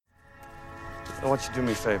I want you to do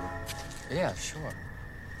me a favor. Yeah, sure.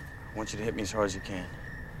 I want you to hit me as hard as you can.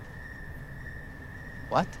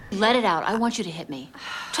 What? Let it out. I want you to hit me.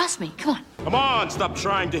 Trust me. Come on. Come on, stop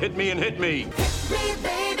trying to hit me and hit me. Hit me,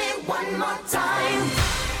 baby, one more time.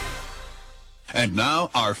 And now,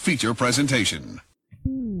 our feature presentation.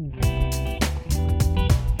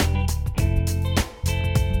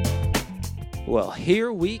 Well,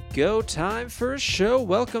 here we go. Time for a show.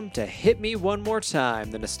 Welcome to Hit Me One More Time,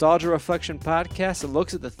 the nostalgia reflection podcast that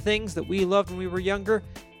looks at the things that we loved when we were younger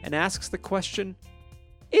and asks the question,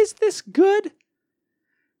 is this good?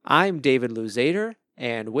 I'm David Luzader,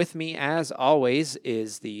 and with me, as always,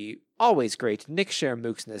 is the always great Nick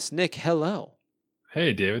Shermooksness. Nick, hello.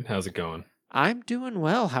 Hey, David. How's it going? I'm doing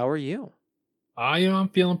well. How are you? I'm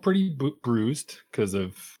feeling pretty bruised because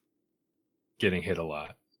of getting hit a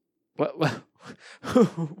lot.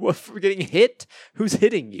 What for getting hit? Who's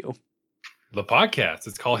hitting you? The podcast.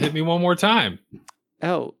 It's called Hit Me One More Time.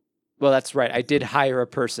 Oh, well, that's right. I did hire a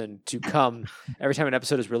person to come every time an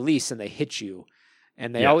episode is released and they hit you.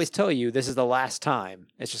 And they always tell you this is the last time.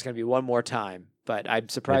 It's just going to be one more time. But I'm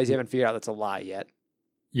surprised you haven't figured out that's a lie yet.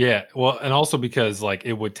 Yeah. Well, and also because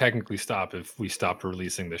it would technically stop if we stopped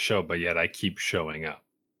releasing the show, but yet I keep showing up.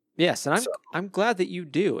 Yes, and I'm glad that you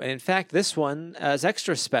do. And in fact, this one is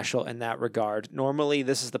extra special in that regard. Normally,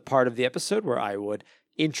 this is the part of the episode where I would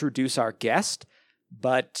introduce our guest.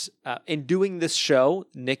 But in doing this show,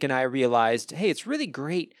 Nick and I realized, hey, it's really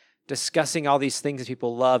great discussing all these things that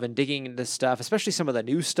people love and digging into stuff, especially some of the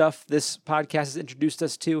new stuff this podcast has introduced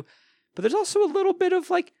us to. But there's also a little bit of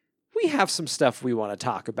we have some stuff we want to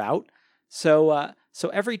talk about. So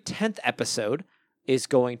every 10th episode is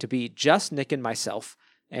going to be just Nick and myself.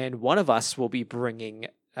 And one of us will be bringing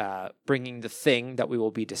the thing that we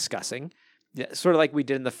will be discussing, sort of like we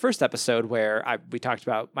did in the first episode where we talked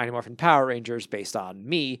about Mighty Morphin Power Rangers based on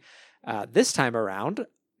me. This time around,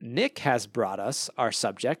 Nick has brought us our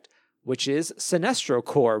subject, which is Sinestro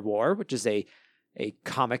Corps War, which is a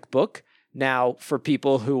comic book. Now, for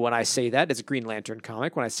people who, when I say that, it's a Green Lantern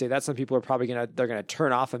comic. When I say that, some people are probably they're gonna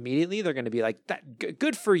turn off immediately. They're gonna be like, "That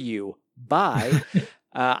good for you, bye."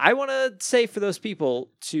 I want to say for those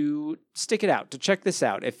people to stick it out, to check this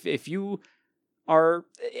out. If you are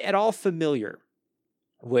at all familiar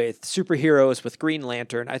with superheroes, with Green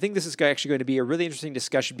Lantern, I think this is actually going to be a really interesting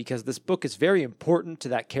discussion because this book is very important to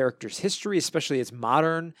that character's history, especially its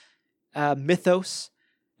modern mythos.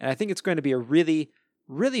 And I think it's going to be a really,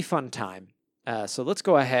 really fun time. So let's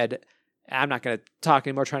go ahead. I'm not going to talk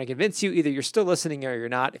anymore trying to convince you. Either you're still listening or you're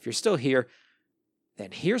not. If you're still here,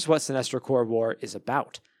 then here's what Sinestro Corps War is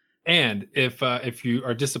about. And if you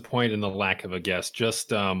are disappointed in the lack of a guest,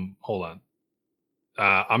 just hold on.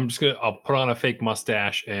 I'll put on a fake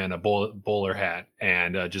mustache and a bowler hat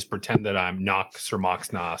and just pretend that I'm Sir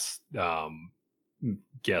Moxnos,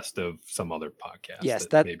 guest of some other podcast. Yes,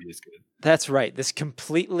 that maybe is good. That's right. This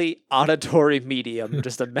completely auditory medium.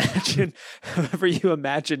 Just imagine, however you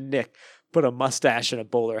imagine Nick, put a mustache and a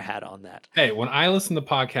bowler hat on that. Hey, when I listen to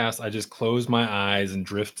podcasts, I just close my eyes and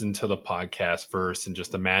drift into the podcast verse and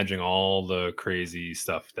just imagine all the crazy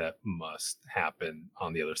stuff that must happen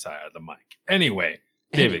on the other side of the mic. Anyway,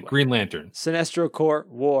 David, Green Lantern. Sinestro Corps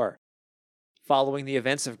War. Following the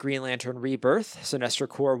events of Green Lantern Rebirth, Sinestro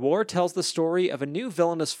Corps War tells the story of a new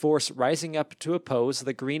villainous force rising up to oppose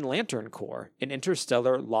the Green Lantern Corps, an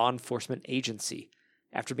interstellar law enforcement agency.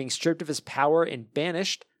 After being stripped of his power and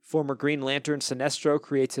banished, former Green Lantern Sinestro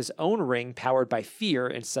creates his own ring powered by fear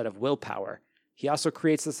instead of willpower. He also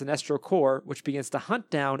creates the Sinestro Corps, which begins to hunt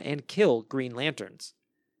down and kill Green Lanterns.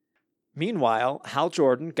 Meanwhile, Hal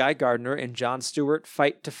Jordan, Guy Gardner, and John Stewart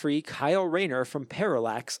fight to free Kyle Rayner from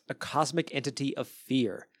Parallax, a cosmic entity of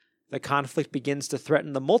fear. The conflict begins to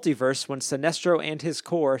threaten the multiverse when Sinestro and his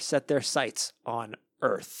Corps set their sights on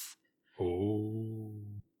Earth. Oh.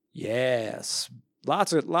 Yes.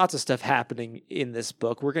 Lots of stuff happening in this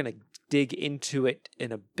book. We're going to dig into it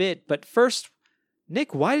in a bit. But first,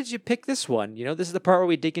 Nick, why did you pick this one? You know, this is the part where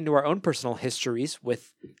we dig into our own personal histories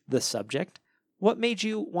with the subject. What made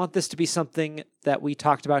you want this to be something that we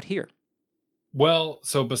talked about here? Well,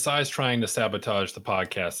 so besides trying to sabotage the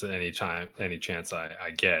podcast at any chance I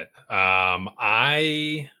get,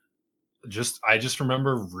 I just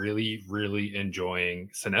remember really, really enjoying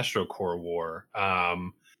Sinestro Corps War.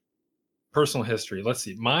 Personal history. Let's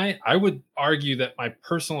see. I would argue that my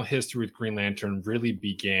personal history with Green Lantern really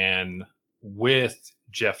began with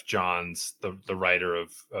Jeff Johns, the writer of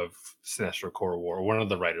Sinestro Corps War, or one of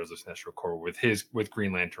the writers of Sinestro Corps War, with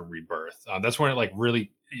Green Lantern Rebirth. That's when it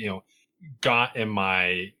really got in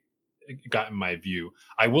my gotten my view.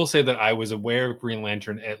 I will say that I was aware of Green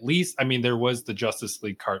Lantern, at least. I mean, there was the Justice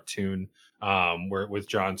League cartoon where with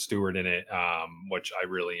Jon Stewart in it, which I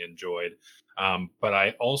really enjoyed. But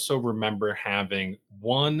I also remember having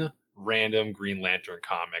one random Green Lantern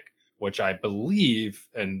comic, which I believe,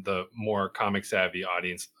 and the more comic savvy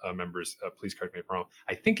audience members, please correct me if I'm wrong,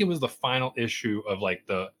 I think it was the final issue of like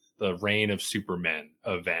the Reign of Superman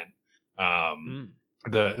event.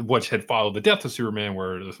 Which had followed the death of Superman,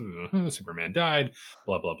 where Superman died,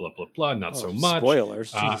 blah blah blah blah blah. Not so much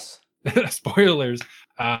spoilers. Spoilers.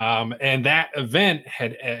 And that event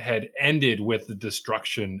had ended with the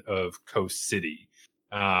destruction of Coast City.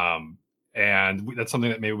 And that's something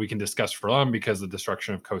that maybe we can discuss for long, because the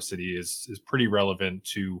destruction of Coast City is pretty relevant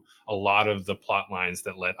to a lot of the plot lines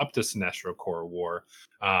that led up to Sinestro Corps War.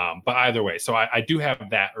 But either way, so I do have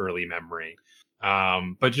that early memory.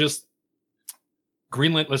 But just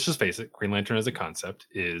Green Lantern, let's just face it, Green Lantern as a concept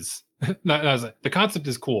is the concept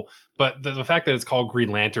is cool, but the fact that it's called Green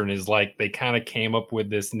Lantern is like they kind of came up with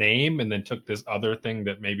this name and then took this other thing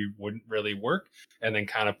that maybe wouldn't really work and then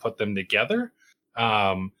kind of put them together.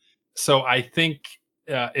 So I think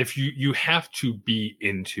if you have to be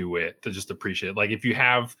into it to just appreciate it. Like if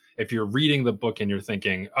you're reading the book and you're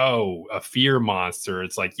thinking, oh, a fear monster,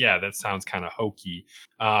 it's like, yeah, that sounds kind of hokey.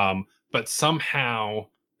 But somehow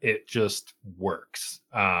it just works.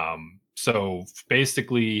 So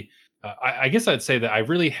basically, I guess I'd say that I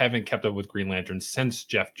really haven't kept up with Green Lantern since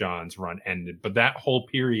Geoff Johns' run ended. But that whole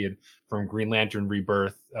period from Green Lantern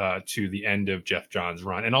Rebirth to the end of Geoff Johns'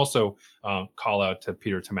 run, and also call out to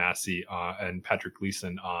Peter Tomasi and Patrick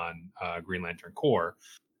Gleason on Green Lantern Corps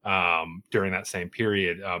during that same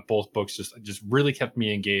period. Both books just really kept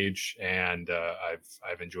me engaged, and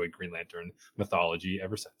I've enjoyed Green Lantern mythology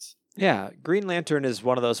ever since. Yeah, Green Lantern is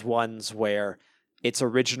one of those ones where its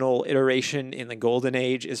original iteration in the Golden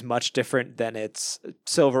Age is much different than its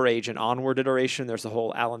Silver Age and onward iteration. There's the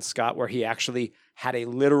whole Alan Scott where he actually had a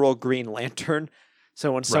literal Green Lantern.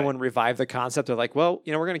 So when someone revived the concept, they're like, well,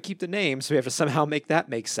 we're going to keep the name, so we have to somehow make that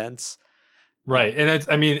make sense. Right.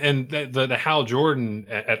 And the Hal Jordan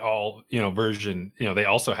et al. Version, they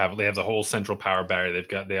also have the whole central power battery.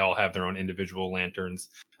 They all have their own individual lanterns.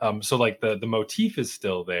 So like the motif is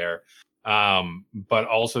still there. But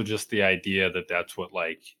also just the idea that that's what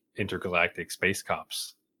like intergalactic space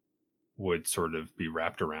cops would sort of be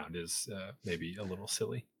wrapped around is maybe a little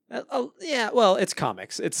silly. Yeah, well, it's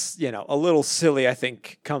comics. It's, a little silly, I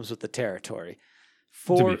think, comes with the territory.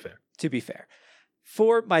 To be fair.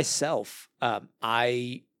 For myself,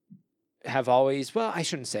 I have always, well, I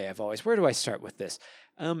shouldn't say I've always, where do I start with this?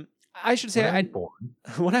 I should say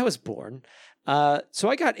when I was born. So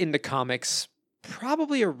I got into comics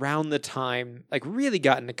probably around the time, like really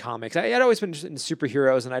got into comics. I had always been interested in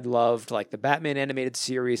superheroes, and I'd loved like the Batman animated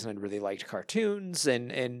series, and I'd really liked cartoons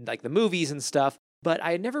and like the movies and stuff. But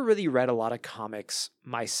I had never really read a lot of comics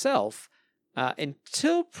myself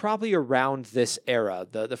until probably around this era.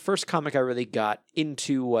 The first comic I really got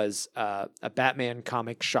into was a Batman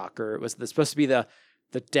comic, shocker. It was supposed to be the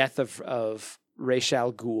death of Ra's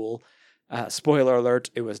al Ghul. Spoiler alert,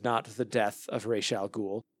 it was not the death of Ra's al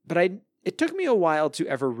Ghul. But it took me a while to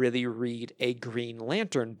ever really read a Green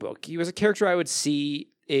Lantern book. He was a character I would see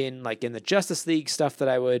in the Justice League stuff that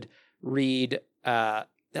I would read.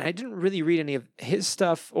 And I didn't really read any of his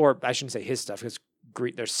stuff, or I shouldn't say his stuff, because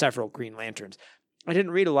there's several Green Lanterns. I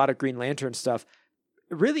didn't read a lot of Green Lantern stuff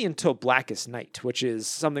really until Blackest Night, which is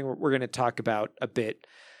something we're going to talk about a bit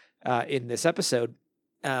in this episode.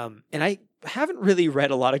 And I haven't really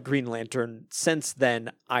read a lot of Green Lantern since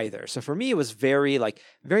then either. So for me, it was very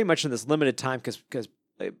much in this limited time because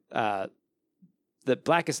the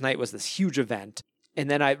Blackest Night was this huge event. And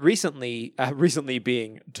then I recently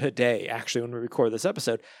being today, actually, when we record this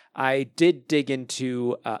episode, I did dig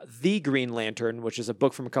into The Green Lantern, which is a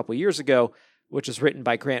book from a couple years ago, which is written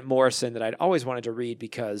by Grant Morrison that I'd always wanted to read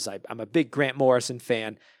because I'm a big Grant Morrison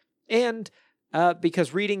fan. And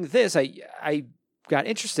because reading this, I got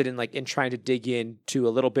interested in trying to dig into a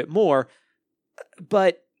little bit more.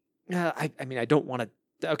 But I don't want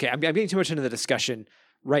to. Okay, I'm getting too much into the discussion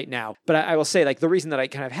right now. But I will say, the reason that I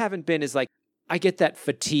kind of haven't been is I get that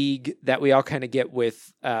fatigue that we all kind of get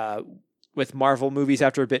with Marvel movies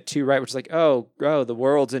after a bit too, right? Which is oh, the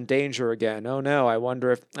world's in danger again. Oh no, I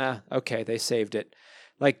wonder if, okay, they saved it.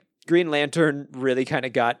 Green Lantern really kind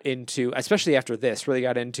of got into, especially after this, really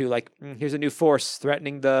got into here's a new force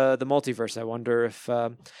threatening the multiverse. I wonder if,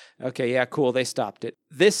 okay, yeah, cool, they stopped it.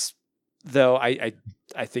 This, though, I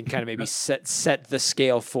think kind of maybe set the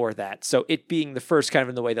scale for that. So it being the first kind of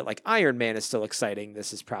in the way that Iron Man is still exciting,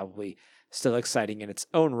 this is probably still exciting in its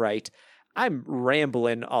own right. I'm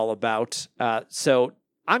rambling all about. So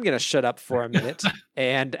I'm going to shut up for a minute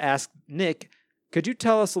and ask Nick, could you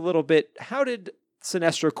tell us a little bit, how did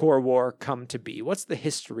Sinestro Corps War come to be? What's the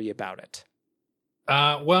history about it?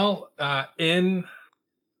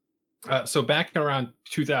 So back in around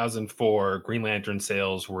 2004, Green Lantern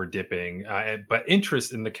sales were dipping, but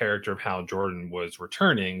interest in the character of Hal Jordan was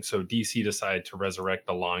returning. So DC decided to resurrect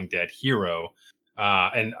the long dead hero.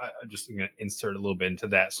 And I'm just going to insert a little bit into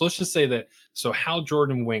that. So let's just say that, so Hal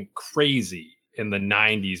Jordan went crazy in the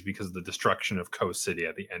 90s because of the destruction of Coast City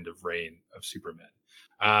at the end of Reign of Superman.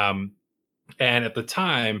 And at the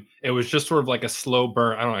time, it was just sort of like a slow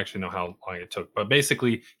burn. I don't actually know how long it took, but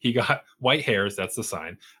basically he got white hairs. That's the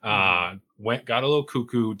sign. Got a little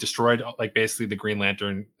cuckoo, destroyed like basically the Green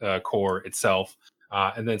Lantern Corps itself.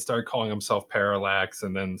 And then started calling himself Parallax,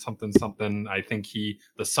 and then something. I think the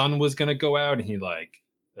sun was gonna go out, and he like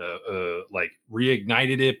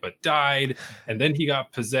reignited it, but died. And then he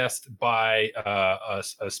got possessed by a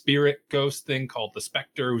spirit ghost thing called the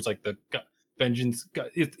Spectre, who's like the vengeance.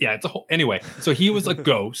 It's a whole. Anyway, so he was a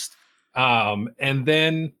ghost, and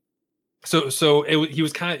then he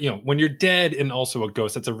was kind of, when you're dead and also a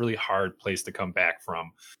ghost, that's a really hard place to come back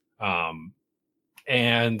from.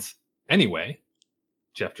 And anyway,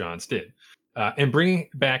 Jeff Johns did. And bringing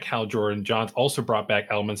back Hal Jordan, Johns also brought back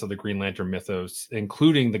elements of the Green Lantern mythos,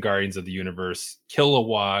 including the Guardians of the Universe,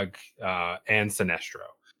 Kilowog, and Sinestro.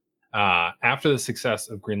 After the success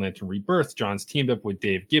of Green Lantern Rebirth, Johns teamed up with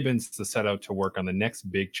Dave Gibbons to set out to work on the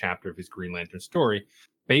next big chapter of his Green Lantern story,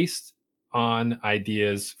 based on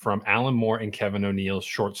ideas from Alan Moore and Kevin O'Neill's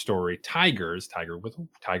short story Tigers with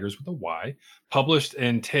a Y, published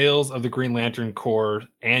in Tales of the Green Lantern Corps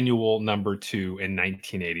Annual Number 2 in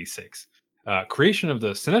 1986. Creation of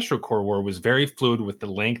the Sinestro Corps War was very fluid, with the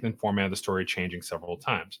length and format of the story changing several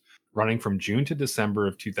times. Running from June to December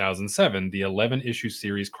of 2007, the 11-issue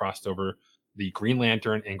series crossed over the Green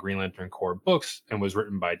Lantern and Green Lantern Corps books and was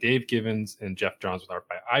written by Dave Gibbons and Jeff Johns, with art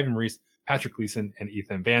by Ivan Reis, Patrick Gleason, and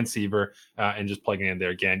Ethan Van Siever. And just plugging in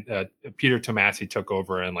there again, Peter Tomasi took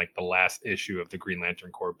over in like the last issue of the Green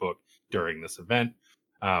Lantern Corps book during this event.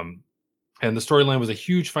 And the storyline was a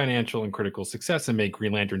huge financial and critical success and made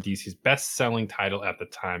Green Lantern DC's best-selling title at the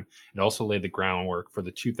time. It also laid the groundwork for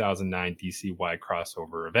the 2009 DC-wide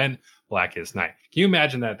crossover event, Blackest Night. Can you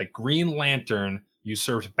imagine that? The Green Lantern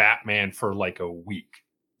usurped Batman for like a week.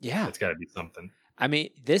 Yeah. It's got to be something. I mean,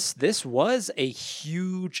 this was a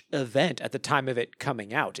huge event at the time of it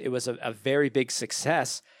coming out. It was a very big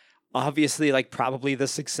success. Obviously, like probably the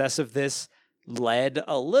success of this led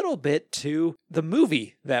a little bit to the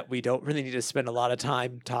movie that we don't really need to spend a lot of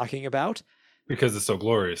time talking about. Because it's so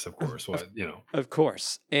glorious, of course. Of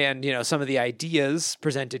course. And, some of the ideas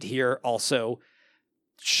presented here also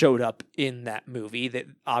showed up in that movie. That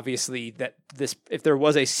obviously if there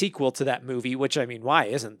was a sequel to that movie, which I mean, why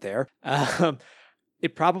isn't there?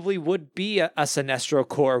 It probably would be a Sinestro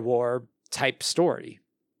Corps War type story.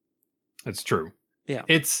 It's true. Yeah.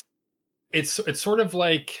 It's sort of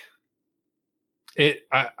like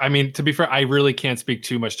I mean, to be fair, I really can't speak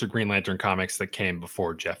too much to Green Lantern comics that came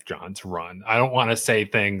before Jeff Johns' run. I don't want to say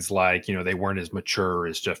things like, they weren't as mature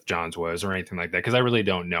as Jeff Johns was or anything like that, because I really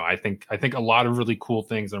don't know. I think a lot of really cool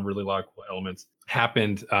things and really a lot of cool elements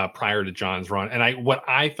happened prior to Johns' run. And what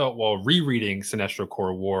I felt while rereading Sinestro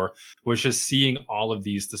Corps War was just seeing all of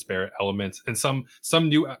these disparate elements and some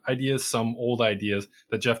new ideas, some old ideas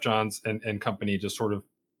that Jeff Johns and company just sort of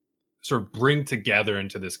bring together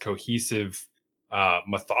into this cohesive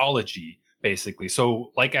mythology, basically.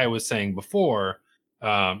 So like I was saying before,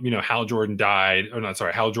 Hal Jordan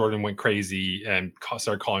Hal Jordan went crazy and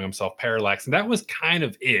started calling himself Parallax, and that was kind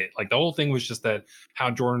of it. Like the whole thing was just that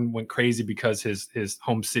Hal Jordan went crazy because his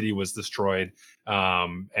home city was destroyed,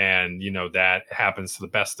 and that happens to the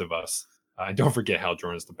best of us. And don't forget, Hal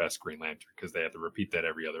Jordan is the best Green Lantern, because they have to repeat that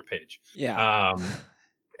every other page. Yeah.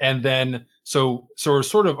 And then so we're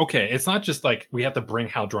sort of, okay, it's not just like we have to bring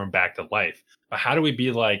Hal Jordan back to life, but how do we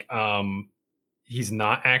be like, he's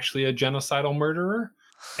not actually a genocidal murderer?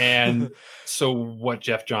 And so what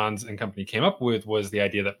Jeff Johns and company came up with was the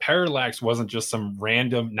idea that Parallax wasn't just some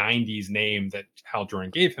random 90s name that Hal Jordan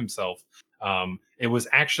gave himself. It was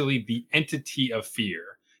actually the entity of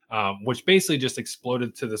fear, which basically just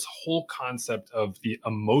exploded to this whole concept of the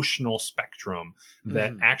emotional spectrum,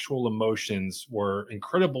 that actual emotions were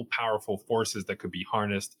incredible, powerful forces that could be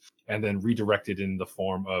harnessed and then redirected in the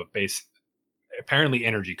form of apparently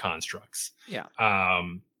energy constructs. Yeah.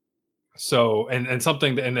 So, and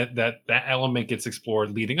something that element gets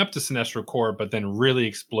explored leading up to Sinestro Corps, but then really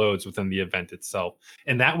explodes within the event itself.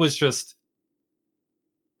 And that was just,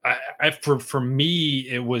 for me,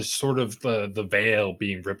 it was sort of the veil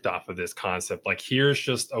being ripped off of this concept. Like, here's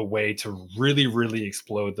just a way to really, really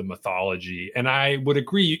explode the mythology. And I would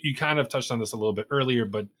agree. You kind of touched on this a little bit earlier,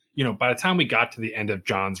 but by the time we got to the end of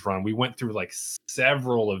John's run, we went through like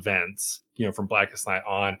several events, from Blackest Night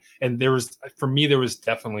on, and there was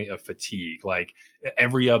definitely a fatigue. Like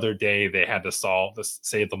every other day, they had to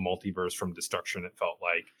save the multiverse from destruction. It felt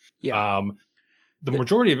like, the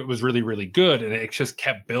majority of it was really, really good, and it just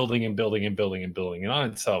kept building and building and building and building on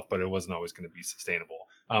itself, but it wasn't always going to be sustainable.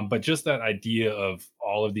 But just that idea of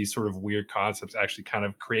all of these sort of weird concepts actually kind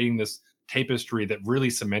of creating this tapestry that really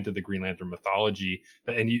cemented the Green Lantern mythology,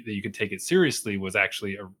 that you could take it seriously, was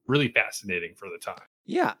actually really fascinating for the time.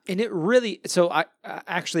 Yeah, and it really, so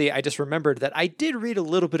I just remembered that I did read a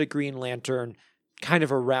little bit of Green Lantern kind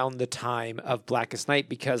of around the time of Blackest Night,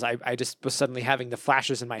 because I just was suddenly having the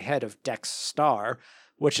flashes in my head of Dex Star,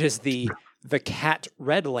 which is the cat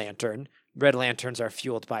Red Lantern. Red Lanterns are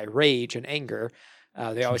fueled by rage and anger.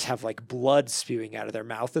 They always have like blood spewing out of their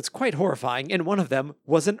mouth. It's quite horrifying. And one of them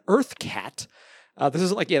was an earth cat. This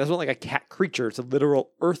isn't like a cat creature. It's a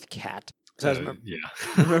literal earth cat. So I was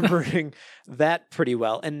remembering that pretty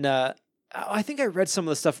well. And I think I read some of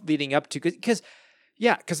the stuff leading up to, because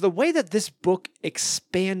the way that this book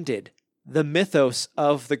expanded the mythos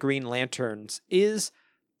of the Green Lanterns is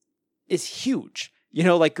huge.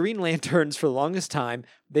 Like Green Lanterns for the longest time,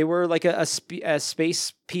 they were like a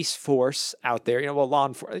space peace force out there.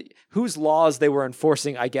 Whose laws they were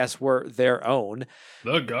enforcing, I guess, were their own.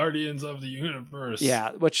 The Guardians of the Universe.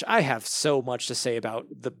 Yeah, which I have so much to say about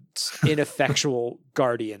the ineffectual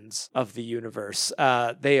Guardians of the Universe.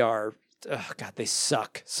 They are, they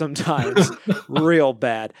suck sometimes, real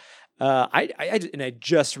bad. I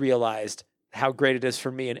just realized how great it is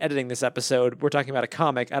for me in editing this episode. We're talking about a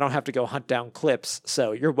comic. I don't have to go hunt down clips.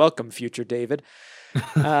 So you're welcome, future David.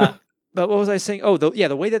 But what was I saying? Oh,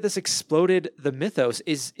 the way that this exploded the mythos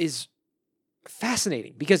is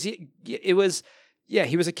fascinating, because he was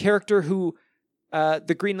a character who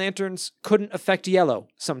the Green Lanterns couldn't affect yellow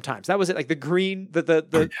sometimes. That was it. Like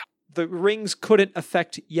the rings couldn't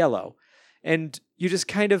affect yellow. And you just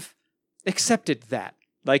kind of accepted that.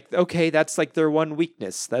 Like, okay, that's like their one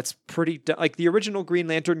weakness. That's pretty, like the original Green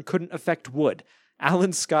Lantern couldn't affect wood.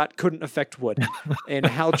 Alan Scott couldn't affect wood. And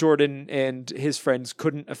Hal Jordan and his friends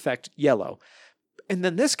couldn't affect yellow. And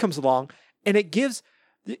then this comes along, and it gives,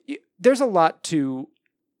 there's a lot to,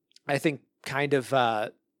 I think, kind of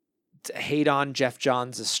hate on Jeff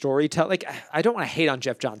Johns' storytelling. Like, I don't want to hate on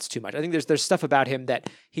Jeff Johns too much. I think there's stuff about him that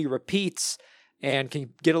he repeats and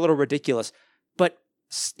can get a little ridiculous. But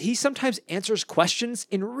he sometimes answers questions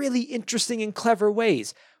in really interesting and clever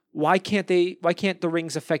ways. Why can't the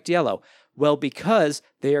rings affect yellow? Well, because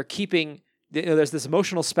they are keeping, there's this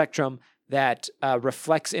emotional spectrum that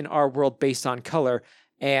reflects in our world based on color,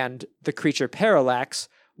 and the creature Parallax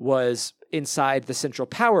was inside the central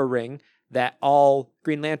power ring that all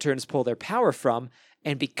Green Lanterns pull their power from,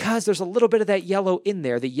 and because there's a little bit of that yellow in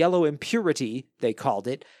there, the yellow impurity, they called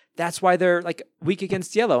it, that's why they're like weak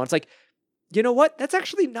against yellow. And it's like, you know what? That's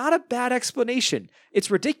actually not a bad explanation.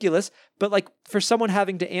 It's ridiculous, but like for someone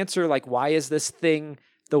having to answer like, why is this thing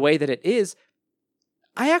the way that it is?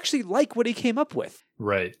 I actually like what he came up with.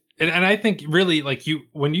 Right. And I think really like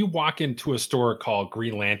when you walk into a store called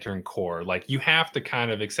Green Lantern Corps, like you have to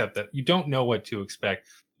kind of accept that you don't know what to expect,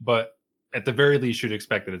 but at the very least you'd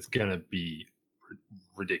expect that it's going to be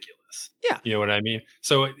ridiculous. Yeah. You know what I mean?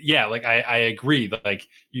 So yeah, like I agree. Like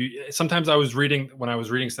sometimes when I was reading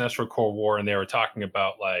Sinestro Corps War, and they were talking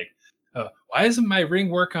about like, why doesn't my ring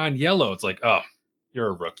work on yellow? It's like, oh, you're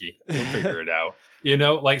a rookie. We'll figure it out.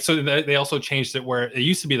 Like, so they also changed it where it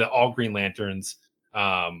used to be that all Green Lanterns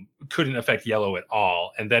couldn't affect yellow at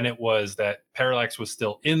all. And then it was that Parallax was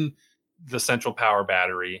still in the central power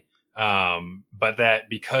battery. But that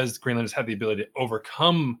because Green Lanterns had the ability to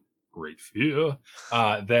overcome great fear,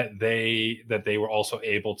 that they were also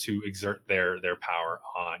able to exert their power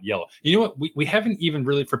on yellow. You know what? We haven't even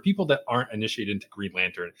really, for people that aren't initiated into Green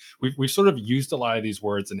Lantern, we've sort of used a lot of these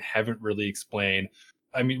words and haven't really explained.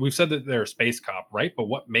 I mean, we've said that they're a space cop, right? But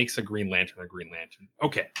what makes a Green Lantern a Green Lantern?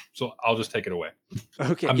 Okay, so I'll just take it away.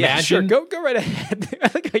 Okay, yeah, sure. Go right ahead.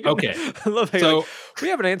 Okay. I love how we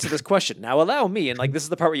haven't answered this question. Now allow me, and like this is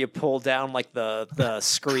the part where you pull down like the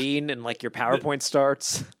screen and like your PowerPoint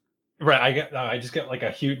starts. Right, I just get like a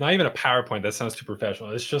huge, not even a PowerPoint. That sounds too professional.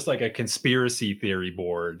 It's just like a conspiracy theory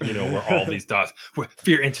board, where all these dots, where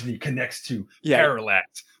Fear Entity connects to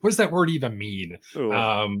Parallax. What does that word even mean? Ooh,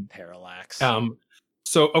 Parallax.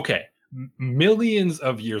 So okay, millions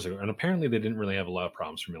of years ago, and apparently they didn't really have a lot of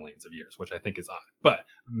problems for millions of years, which I think is odd. But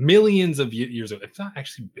millions of years ago, it's not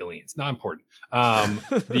actually billions, not important.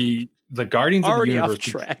 The Guardians Already of the off Universe,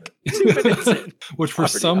 track. 2 minutes in. which were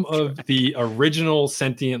Already some off of the original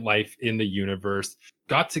sentient life in the universe,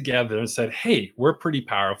 got together and said, "Hey, we're pretty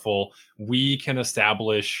powerful. We can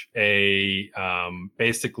establish a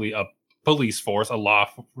basically a police force, a law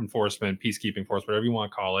enforcement, peacekeeping force, whatever you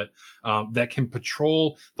want to call it, that can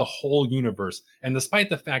patrol the whole universe." And despite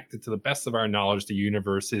the fact that, to the best of our knowledge, the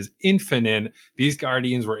universe is infinite, these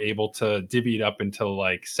Guardians were able to divvy it up into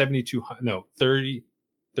like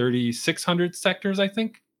 3,600 sectors, I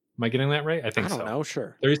think. Am I getting that right? I think so. I don't know.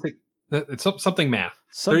 Sure. 36. It's something math.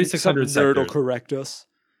 Some 3,600 nerd will sectors. correct us.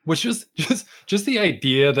 Which is just the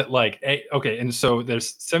idea that, like, okay, and so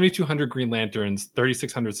there's 7,200 Green Lanterns,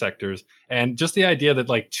 3,600 sectors, and just the idea that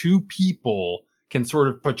like 2 people can sort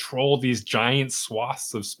of patrol these giant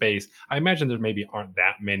swaths of space. I imagine there maybe aren't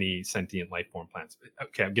that many sentient life form planets.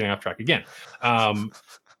 Okay, I'm getting off track again.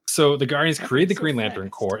 So the Guardians created the Green Lantern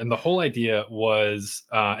Corps, and the whole idea was,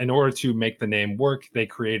 in order to make the name work, they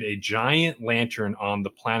created a giant lantern on the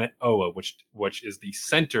planet Oa, which is the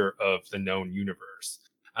center of the known universe.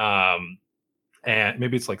 And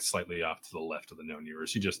maybe it's like slightly off to the left of the known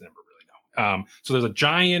universe. You just never really know. So there's a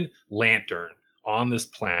giant lantern on this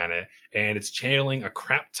planet, and it's channeling a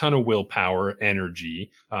crap ton of willpower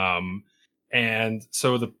energy. And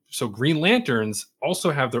so Green Lanterns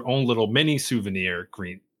also have their own little mini souvenir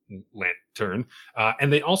Green Lantern,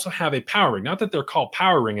 and they also have a power ring. Not that they're called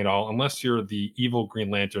power ring at all, unless you're the evil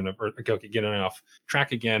Green Lantern. Okay, getting off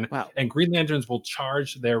track again. Wow. And Green Lanterns will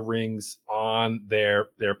charge their rings on their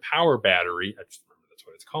power battery. I just remember that's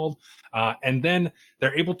what it's called. And then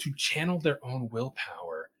they're able to channel their own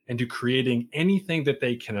willpower into creating anything that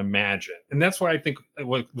they can imagine. And that's what I think that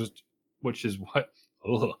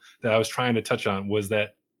I was trying to touch on, was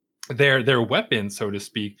that their weapon, so to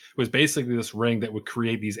speak, was basically this ring that would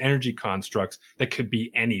create these energy constructs that could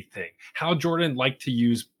be anything. Hal Jordan liked to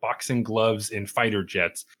use boxing gloves in fighter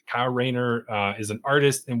jets. Kyle Rayner is an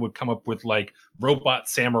artist and would come up with like robot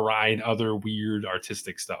samurai and other weird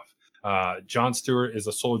artistic stuff. John Stewart is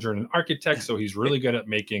a soldier and an architect, so he's really good at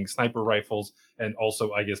making sniper rifles and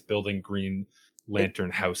also, I guess, building Green Lantern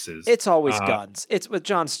houses. It's always guns. It's with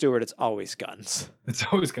John Stewart. It's always guns. It's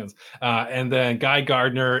always guns. And then Guy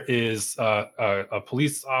Gardner is a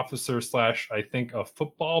police officer / I think a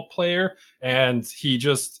football player, and he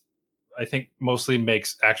just, I think, mostly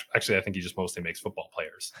makes actually I think he just mostly makes football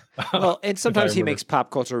players. Well, and sometimes he makes pop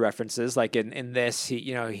culture references, like in this,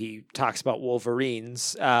 he talks about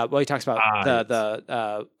Wolverines. He talks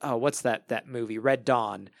about what's that movie, Red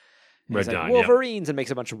Dawn. Red Dawn, Wolverines, and makes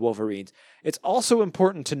a bunch of Wolverines. It's also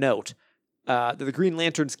important to note that the Green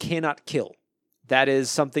Lanterns cannot kill. That is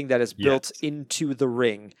something that is built into the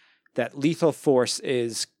ring. That lethal force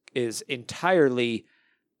is entirely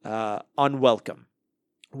unwelcome.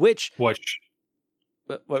 What were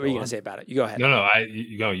you going to say about it? You go ahead. No,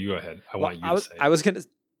 you go ahead. I want you to say. I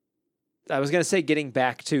was gonna say, getting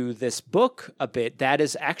back to this book a bit, that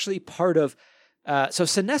is actually part of. So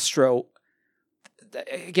Sinestro.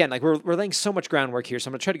 Again, like we're laying so much groundwork here, so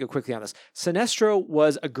I'm going to try to go quickly on this. Sinestro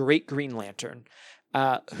was a great Green Lantern,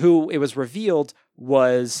 who it was revealed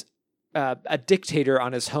was a dictator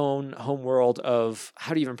on his home world of,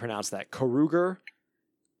 how do you even pronounce that? Korugar?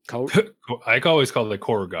 I always call it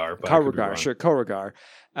Korugar. Korugar, sure, Korugar.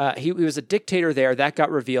 He was a dictator there. That got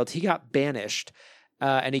revealed. He got banished.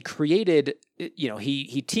 And he created,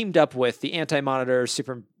 he teamed up with the Anti-Monitor,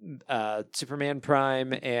 Superman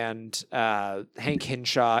Prime, and Hank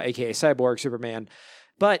Henshaw, aka Cyborg Superman.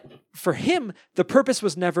 But for him, the purpose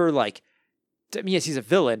was never like, yes, he's a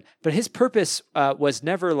villain, but his purpose was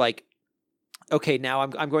never like, okay, now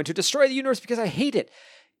I'm going to destroy the universe because I hate it.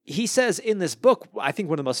 He says in this book, I think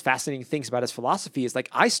one of the most fascinating things about his philosophy is like,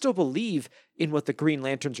 I still believe in what the Green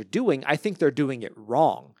Lanterns are doing. I think they're doing it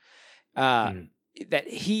wrong. That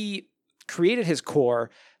he created his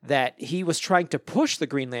core, that he was trying to push the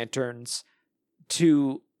Green Lanterns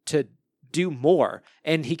to do more.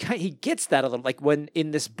 And he gets that a little, like when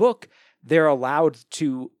in this book, they're allowed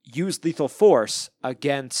to use lethal force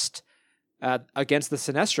against the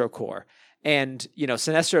Sinestro Corps. And,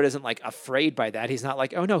 Sinestro isn't like afraid by that. He's not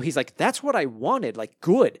like, oh no, he's like, that's what I wanted. Like,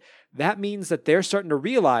 good. That means that they're starting to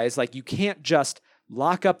realize, like, you can't just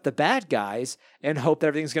lock up the bad guys and hope that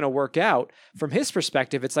everything's going to work out. From his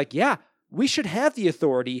perspective, it's like, yeah, we should have the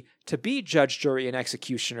authority to be judge, jury, and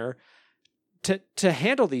executioner to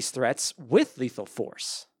handle these threats with lethal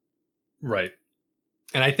force. Right.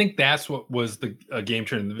 And I think that's what was the game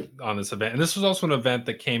changer on this event. And this was also an event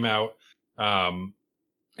that came out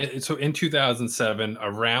So in 2007,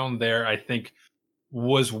 around there, I think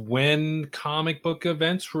was when comic book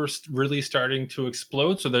events were really starting to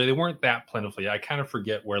explode. So they weren't that plentifully. I kind of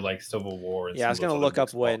forget where like Civil War. And Yeah, I was going to look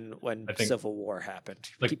up when I think, Civil War happened.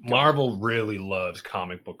 Like Marvel really loves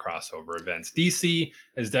comic book crossover events. DC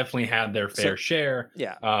has definitely had their fair share.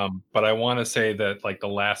 Yeah. But I want to say that like the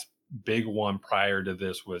last big one prior to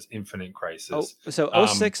this was Infinite Crisis. So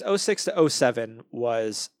 06 to 07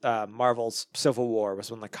 was Marvel's Civil War was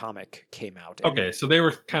when the comic came out. Okay, so they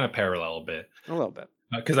were kind of parallel a bit. A little bit.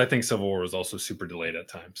 Because I think Civil War was also super delayed at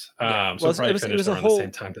times. Yeah. So probably finished around the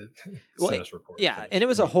same time that Sinestro Corps. Yeah, and it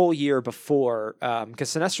was a whole year before,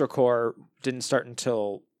 because Sinestro Corps didn't start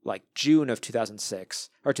until like June of 2006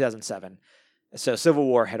 or 2007. So Civil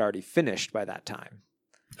War had already finished by that time.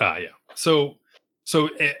 Yeah. So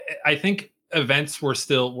I think events were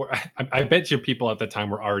still, I bet you people at the time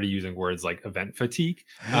were already using words like event fatigue.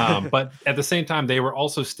 But at the same time, they were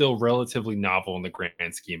also still relatively novel in the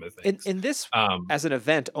grand scheme of things. And this, as an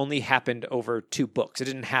event, only happened over 2 books. It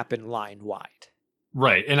didn't happen line wide.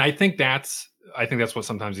 Right. And I think that's what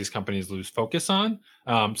sometimes these companies lose focus on.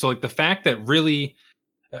 So like the fact that really,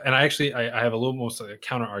 and I have a little most a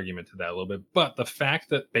counter argument to that a little bit, but the fact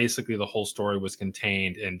that basically the whole story was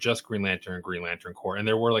contained in just Green Lantern and Green Lantern Corps, and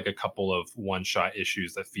there were like a couple of one-shot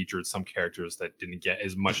issues that featured some characters that didn't get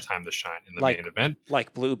as much time to shine in the main event.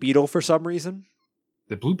 Like Blue Beetle for some reason.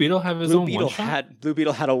 Did Blue Beetle have his own one-shot? Blue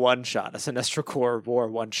Beetle had a one-shot, a Sinestro Corps War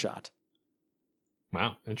one-shot.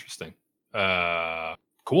 Wow, interesting.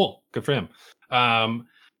 Cool. Good for him.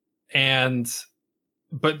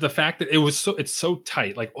 But the fact that it's so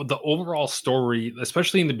tight, like the overall story,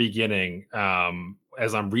 especially in the beginning,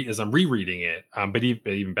 as I'm rereading it, but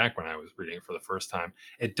even back when I was reading it for the first time,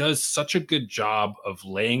 it does such a good job of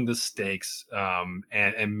laying the stakes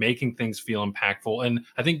and making things feel impactful. And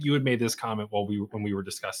I think you had made this comment when we were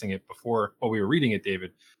discussing it before while we were reading it,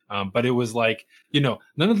 David. But it was like, none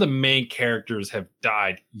of the main characters have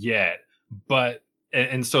died yet, but.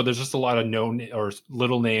 And so there's just a lot of known or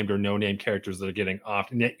little named or no name characters that are getting off.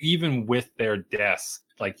 And yet even with their deaths,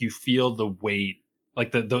 like you feel the weight,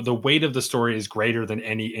 like the weight of the story is greater than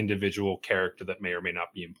any individual character that may or may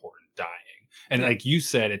not be important dying. And like you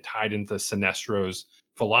said, it tied into Sinestro's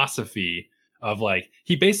philosophy of like,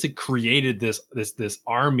 he basically created this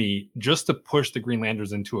army just to push the Green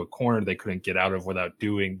Lanterns into a corner they couldn't get out of without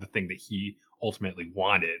doing the thing that he ultimately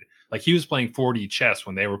wanted. Like he was playing 4D chess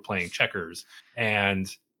when they were playing checkers. And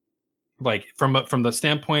like from the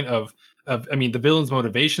standpoint of I mean, the villain's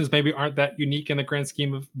motivations maybe aren't that unique in the grand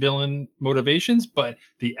scheme of villain motivations, but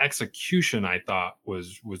the execution I thought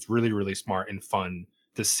was really, really smart and fun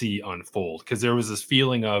to see unfold. Because there was this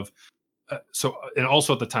feeling of and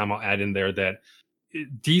also at the time I'll add in there that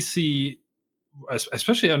DC,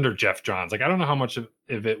 especially under Jeff Johns, like I don't know how much of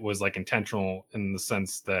it was like intentional in the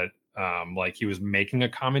sense that like he was making a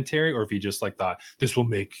commentary, or if he just like thought this will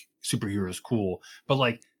make superheroes cool, but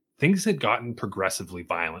like things had gotten progressively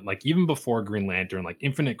violent. Like even before Green Lantern, like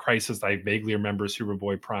Infinite Crisis, I vaguely remember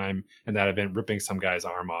Superboy Prime and that event ripping some guy's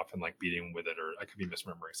arm off and like beating him with it, or I could be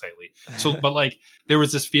misremembering slightly. So, but like there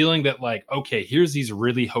was this feeling that like, okay, here's these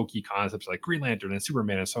really hokey concepts like Green Lantern and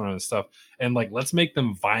Superman and so on and stuff, and like let's make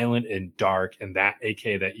them violent and dark, and that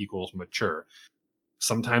equals mature.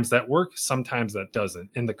 Sometimes that works, sometimes that doesn't.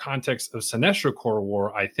 In the context of Sinestro Corps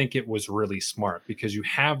War, I think it was really smart because you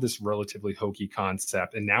have this relatively hokey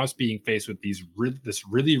concept, and now it's being faced with this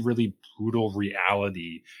really, really brutal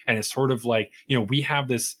reality. And it's sort of like, we have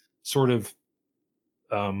this sort of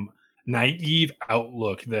naive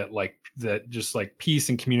outlook that just like peace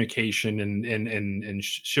and communication and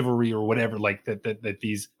chivalry or whatever, like that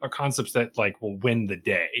these are concepts that like will win the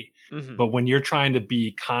day. Mm-hmm. But when you're trying to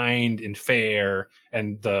be kind and fair,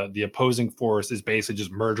 and the opposing force is basically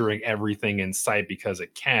just murdering everything in sight because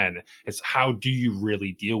it can, it's how do you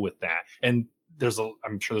really deal with that? And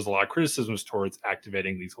I'm sure there's a lot of criticisms towards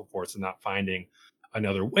activating lethal force and not finding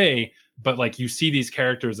another way, but like you see these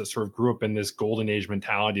characters that sort of grew up in this golden age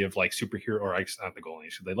mentality of like superhero, or not the golden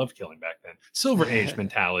age, they loved killing back then, silver age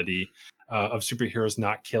mentality of superheroes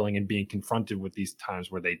not killing and being confronted with these times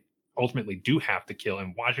where they ultimately do have to kill,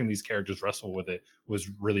 and watching these characters wrestle with it was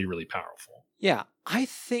really, really powerful. Yeah, I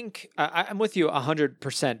think I'm with you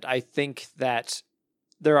 100%. I think that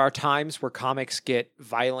there are times where comics get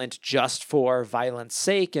violent just for violence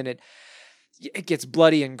sake, and it gets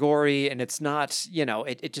bloody and gory, and it's not,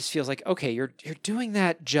 it just feels like, okay, you're doing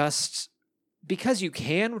that just because you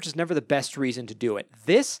can, which is never the best reason to do it.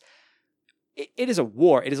 It is a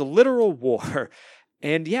war. It is a literal war.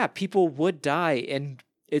 And yeah, people would die, and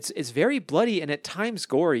it's very bloody and at times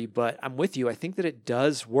gory, but I'm with you. I think that it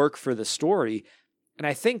does work for the story, And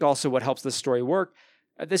I think also what helps this story work,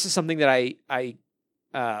 this is something that I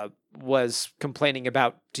was complaining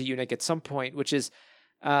about to you, Nick, at some point, which is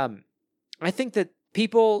I think that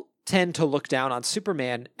people tend to look down on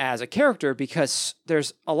Superman as a character because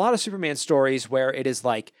there's a lot of Superman stories where it is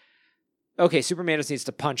like, okay, Superman just needs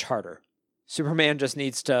to punch harder. Superman just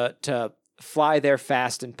needs to fly there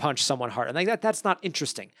fast and punch someone hard. And like that's not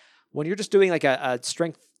interesting. When you're just doing like a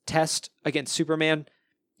strength test against Superman,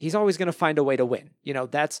 he's always going to find a way to win. You know,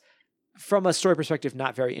 that's, from a story perspective,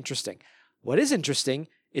 not very interesting. What is interesting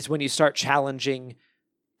is when you start challenging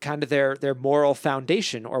kind of their moral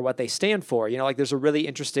foundation or what they stand for. You know, like there's a really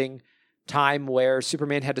interesting time where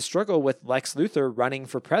Superman had to struggle with Lex Luthor running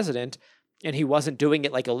for president, and he wasn't doing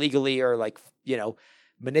it like illegally or like, you know,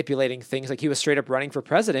 manipulating things. Like he was straight up running for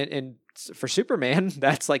president. And for Superman,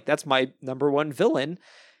 that's my number one villain.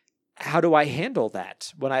 How do I handle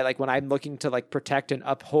that when I'm looking to like protect and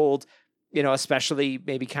uphold, you know, especially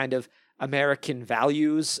maybe kind of American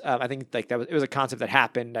values? I think like it was a concept that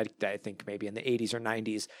happened, I think maybe in the 80s or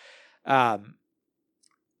 90s.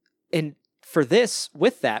 And for this,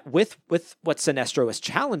 with what Sinestro is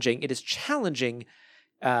challenging, it is challenging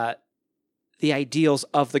the ideals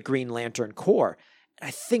of the Green Lantern Corps. And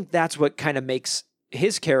I think that's what kind of makes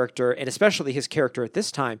his character, and especially his character at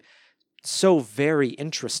this time, so very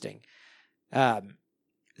interesting.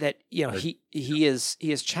 That, you know, he is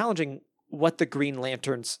challenging what the Green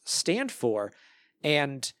Lanterns stand for.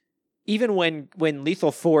 And even when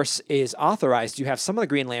lethal force is authorized, you have some of the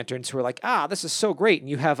Green Lanterns who are like, this is so great. And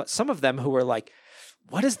you have some of them who are like,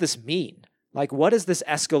 what does this mean? Like, what does this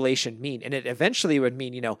escalation mean? And it eventually would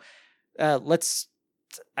mean, you know, I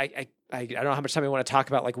don't know how much time I want to talk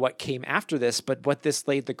about like what came after this, but what this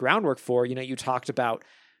laid the groundwork for. You know, you talked about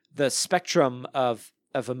the spectrum of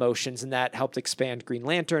emotions, and that helped expand Green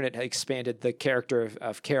Lantern. It expanded the character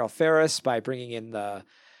of Carol Ferris by bringing in the,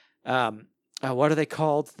 what are they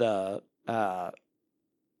called? The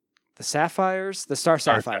Sapphires, the Star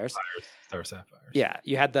Sapphires. Star Sapphires. Yeah.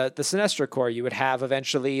 You had the Sinestro Corps. You would have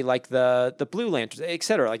eventually like the Blue Lanterns,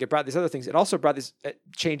 etc. Like it brought these other things. It also brought these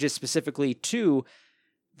changes specifically to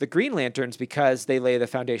the Green Lanterns because they lay the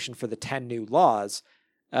foundation for the 10 new laws.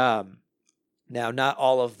 Now, not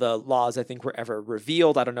all of the laws, I think, were ever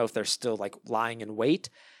revealed. I don't know if they're still like lying in wait.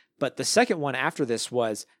 But the second one after this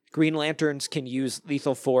was Green Lanterns can use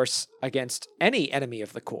lethal force against any enemy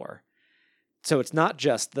of the Corps. So it's not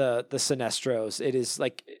just the Sinestros. It is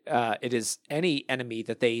like it is any enemy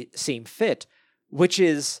that they seem fit, which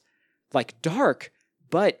is like dark,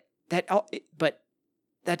 but that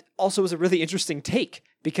also is a really interesting take,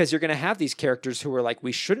 because you're going to have these characters who are like,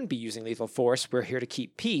 we shouldn't be using lethal force. We're here to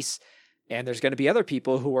keep peace. And there's going to be other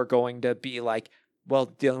people who are going to be like,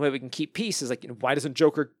 well, the only way we can keep peace is like, you know, why doesn't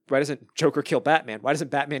Joker kill Batman? Why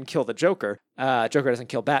doesn't Batman kill the Joker? Joker doesn't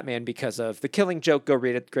kill Batman because of the Killing Joke. Go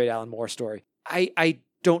read a great Alan Moore story. I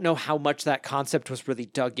don't know how much that concept was really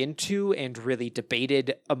dug into and really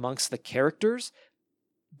debated amongst the characters,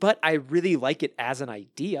 but I really like it as an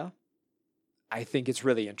idea. I think it's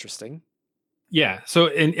really interesting. Yeah. So,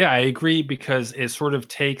 and yeah, I agree, because it sort of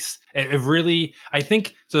takes, it really, I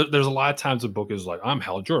think, so there's a lot of times the book is like, I'm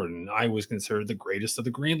Hal Jordan. I was considered the greatest of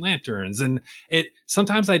the Green Lanterns. And it,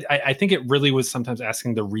 sometimes I think it really was sometimes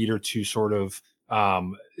asking the reader to sort of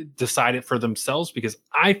decide it for themselves, because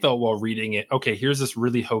I felt while reading it, okay, here's this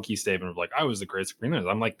really hokey statement of like, I was the greatest Green Lantern.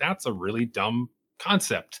 I'm like, that's a really dumb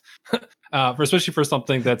concept, especially for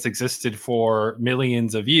something that's existed for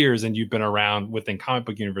millions of years and you've been around within comic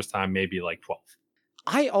book universe time, maybe like 12.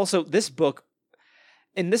 I also, this book,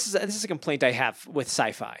 and this is a complaint I have with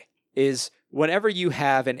sci-fi, is whenever you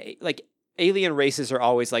have like alien races are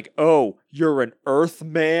always like, oh, you're an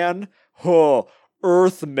Earthman? Oh,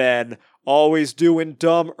 Earthmen always doing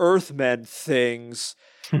dumb Earthmen things.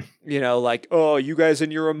 You know, like, oh, you guys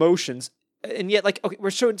and your emotions. And yet, like, okay, we're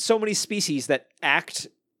showing so many species that act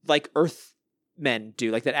like Earthmen do,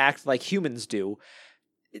 like that act like humans do.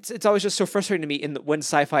 It's always just so frustrating to me when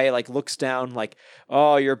sci-fi like looks down, like,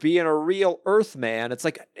 oh, you're being a real Earthman. It's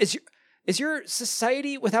like, is your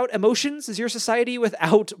society without emotions? Is your society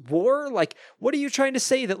without war? Like, what are you trying to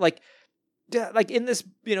say that like in this,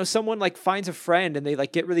 you know, someone like finds a friend and they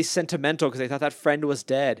like get really sentimental because they thought that friend was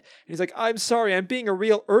dead. And he's like, I'm sorry, I'm being a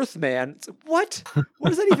real Earthman. It's like, what? What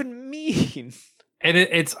does that even mean? And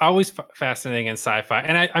it's always fascinating in sci-fi.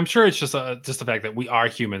 And I'm sure it's just the fact that we are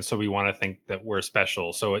humans, so we want to think that we're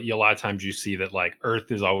special. So a lot of times you see that like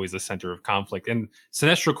Earth is always the center of conflict. And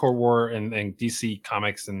Sinestro Corps War and DC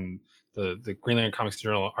Comics and the Green Lantern Comics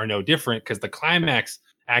Journal are no different, because the climax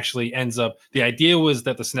actually ends up, the idea was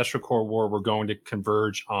that the Sinestro Corps War were going to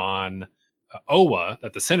converge on Oa,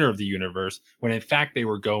 at the center of the universe, when in fact they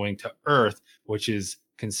were going to Earth, which is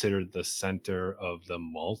considered the center of the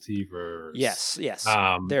multiverse. Yes.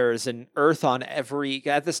 There's an Earth on every...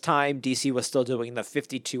 At this time, DC was still doing the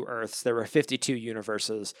 52 Earths. There were 52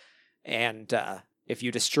 universes. And if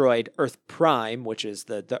you destroyed Earth Prime, which is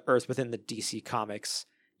the Earth within the DC Comics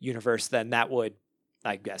universe, then that would,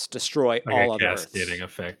 I guess, destroy all other Earths. Cascading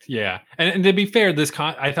effect, yeah. And to be fair,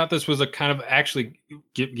 I thought this was a kind of, actually,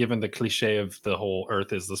 given the cliche of the whole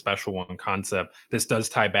Earth is the special one concept, this does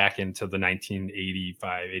tie back into the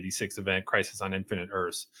 1985-86 event, Crisis on Infinite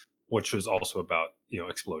Earths, which was also about,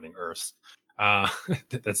 exploding Earths.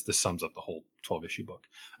 This sums up the whole 12-issue book.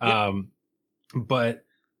 Yeah.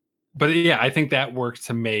 But yeah, I think that worked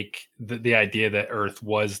to make the idea that Earth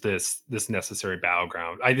was this necessary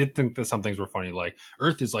battleground. I did think that some things were funny, like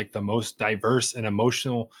Earth is like the most diverse and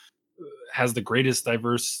emotional, has the greatest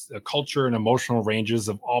diverse culture and emotional ranges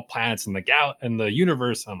of all planets in the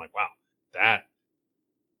universe. I'm like, wow,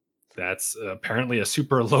 that's apparently a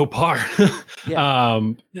super low bar. Yeah.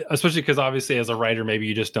 Especially because obviously as a writer, maybe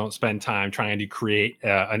you just don't spend time trying to create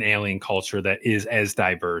an alien culture that is as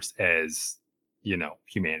diverse as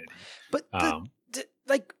humanity. But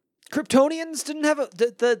like Kryptonians didn't have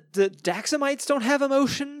the Daxamites don't have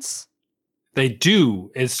emotions. They do.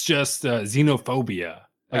 It's just xenophobia.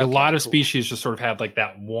 Like a lot of species just sort of have like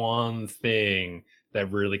that one thing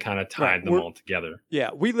that really kind of tied them all together. Yeah,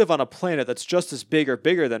 we live on a planet that's just as big or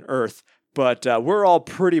bigger than Earth, but we're all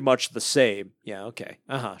pretty much the same. Yeah. Okay.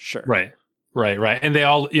 Sure. Right. And they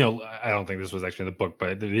all, I don't think this was actually in the book,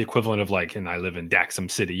 but the equivalent of like, and I live in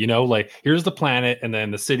Daxam City, like here's the planet. And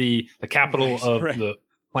then the city, the capital of the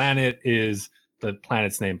planet is the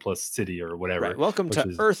planet's name plus city or whatever. Right. Welcome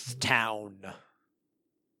to Earth Town.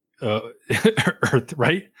 Earth,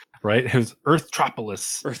 right? It was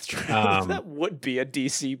Earthtropolis. That would be a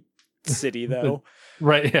DC city though.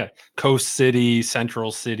 Right. Yeah. Coast City,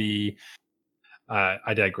 Central City.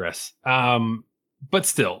 I digress. But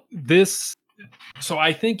still, so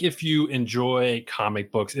I think if you enjoy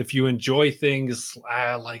comic books, if you enjoy things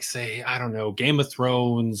like, say, I don't know, Game of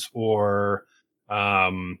Thrones or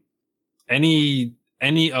any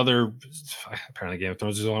other, apparently Game of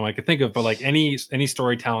Thrones is the only one I could think of, but like any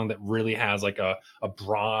storytelling that really has like a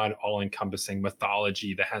broad, all-encompassing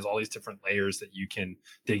mythology that has all these different layers that you can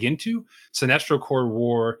dig into. Sinestro Corps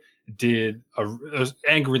War did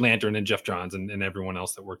Angry Lantern and Jeff Johns and everyone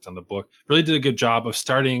else that worked on the book really did a good job of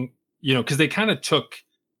starting, because they kind of took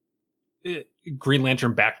Green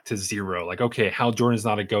Lantern back to zero. Like, okay, Hal Jordan's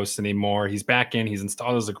not a ghost anymore. He's back in. He's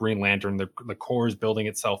installed as a Green Lantern. The Corps is building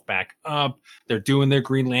itself back up. They're doing their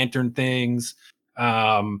Green Lantern things.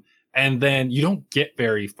 And then you don't get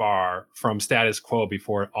very far from status quo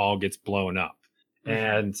before it all gets blown up. Mm-hmm.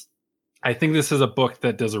 And I think this is a book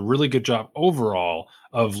that does a really good job overall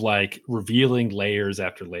of like revealing layers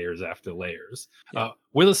after layers after layers. Yeah.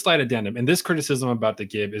 With a slight addendum, and this criticism I'm about to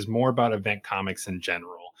give is more about event comics in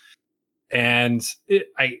general. And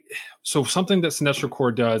so something that Sinestro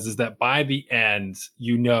Corps does is that by the end,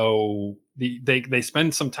 they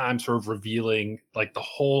spend some time sort of revealing like the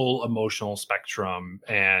whole emotional spectrum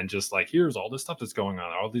and just like, here's all this stuff that's going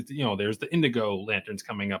on. All these, there's the Indigo Lanterns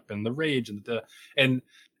coming up and the Rage and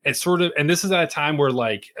it's sort of, and this is at a time where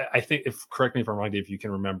like, I think, correct me if I'm wrong, Dave, if you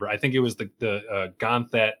can remember, I think it was the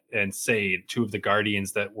Gonthet and Sade, two of the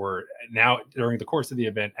Guardians that were now during the course of the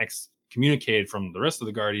event communicated from the rest of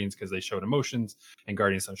the Guardians because they showed emotions and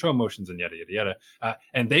Guardians don't show emotions and yada, yada, yada.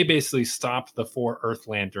 And they basically stopped the 4 Earth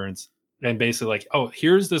Lanterns and basically like, oh,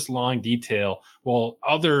 here's this long detail. Well,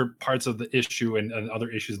 other parts of the issue and other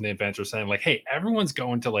issues in the event are saying like, hey, everyone's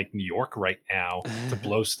going to like New York right now to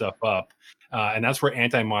blow stuff up. And that's where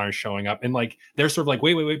Anti-Modern is showing up. And like, they're sort of like,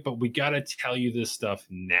 wait, but we got to tell you this stuff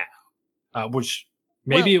now, which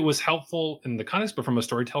maybe it was helpful in the context, but from a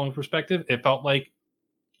storytelling perspective, it felt like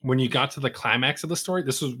when you got to the climax of the story,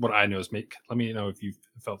 this is what I noticed. Let me know if you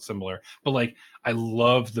felt similar. But like, I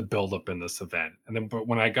love the buildup in this event. And then, but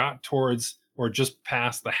when I got towards or just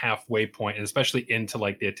past the halfway point, and especially into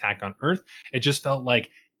like the attack on Earth, it just felt like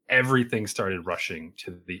everything started rushing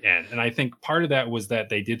to the end. And I think part of that was that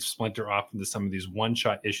they did splinter off into some of these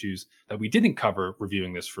one-shot issues that we didn't cover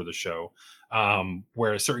reviewing this for the show,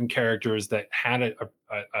 where certain characters that had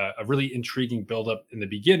a really intriguing buildup in the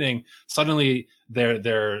beginning, suddenly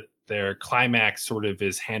their climax sort of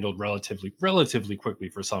is handled relatively quickly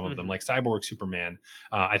for some of them. Like Cyborg Superman,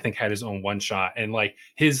 I think had his own one shot, and like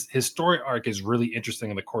his story arc is really interesting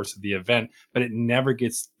in the course of the event, but it never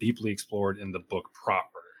gets deeply explored in the book proper.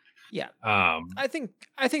 Yeah. I think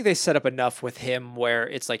they set up enough with him where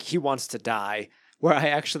it's like he wants to die, where I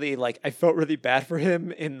actually like, I felt really bad for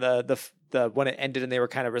him in the when it ended and they were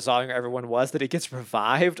kind of resolving where everyone was, that he gets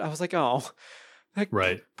revived. I was like, oh, that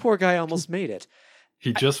Right. poor guy almost made it.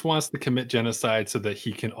 He just wants to commit genocide so that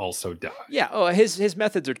he can also die. Yeah. Oh, his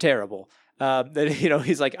methods are terrible. That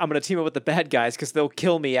he's like, I'm going to team up with the bad guys because they'll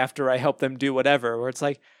kill me after I help them do whatever. Where it's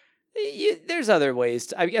like, there's other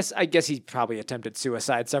ways. I guess he probably attempted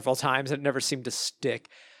suicide several times and it never seemed to stick.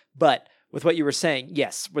 But with what you were saying,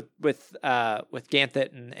 yes, with Ganthet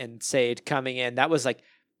and Sade coming in, that was like,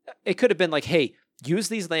 it could have been like, hey, use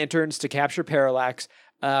these lanterns to capture Parallax.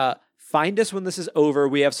 Find us when this is over.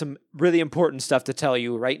 We have some really important stuff to tell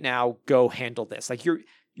you right now. Go handle this. Like you're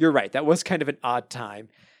right. That was kind of an odd time.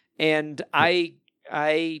 And I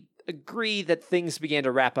agree that things began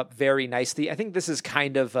to wrap up very nicely. I think this is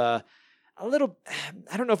kind of a little,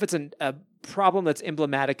 I don't know if it's a problem that's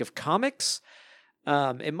emblematic of comics.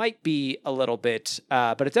 It might be a little bit,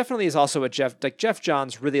 but it definitely is also Jeff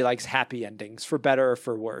Johns really likes happy endings, for better or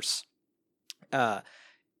for worse.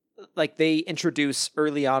 Like they introduce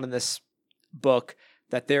early on in this book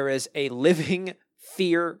that there is a living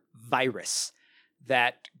fear virus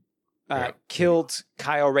that killed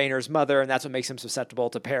Kyle Rayner's mother, and that's what makes him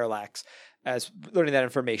susceptible to Parallax, as learning that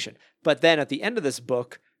information. But then at the end of this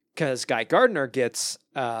book, because Guy Gardner gets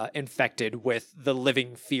infected with the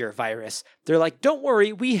living fear virus, they're like, don't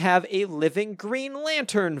worry, we have a living Green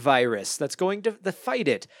Lantern virus that's going to fight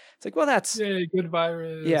it. It's like, well, that's... Yay, good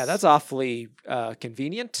virus. Yeah, that's awfully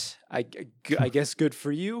convenient. I guess good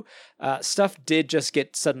for you. Stuff did just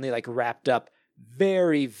get suddenly like wrapped up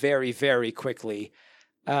very, very, very quickly.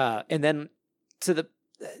 And then to the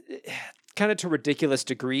kind of to ridiculous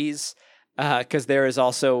degrees, because there is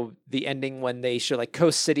also the ending when they show like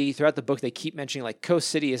Coast City. Throughout the book, they keep mentioning like Coast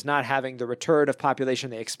City is not having the return of population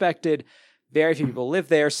they expected. Very few people live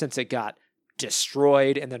there since it got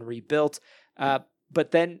destroyed and then rebuilt.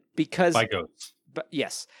 But then because by ghosts. But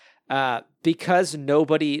yes, because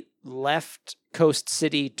nobody left Coast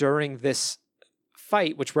City during this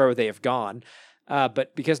fight, which where would they have gone?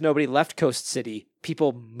 But because nobody left Coast City,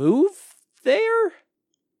 people move there.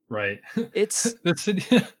 Right. It's the city.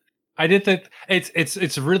 I did that.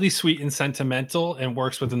 It's really sweet and sentimental and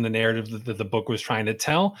works within the narrative that the book was trying to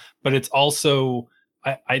tell. But it's also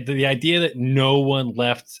the idea that no one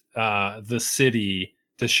left the city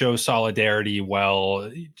to show solidarity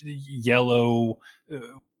while yellow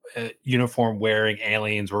uniform wearing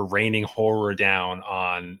aliens were raining horror down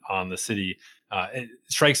on the city. It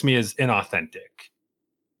strikes me as inauthentic.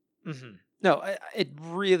 Mm-hmm. No, it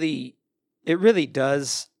really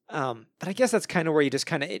does. But I guess that's kind of where you just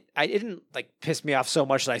kind of, it didn't like piss me off so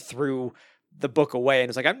much that I threw the book away and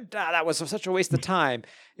it's like, that was such a waste of time.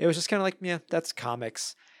 It was just kind of like, yeah, that's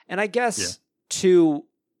comics. And I guess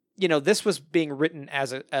this was being written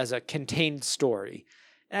as a contained story.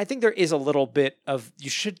 And I think there is a little bit of, you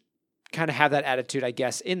should kind of have that attitude, I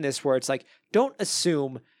guess, in this, where it's like, don't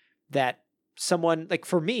assume that someone, like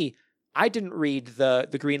for me, I didn't read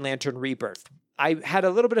the Green Lantern Rebirth. I had a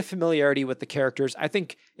little bit of familiarity with the characters. I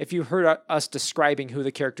think if you heard us describing who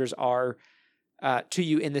the characters are to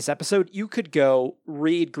you in this episode, you could go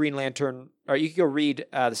read Green Lantern, or you could go read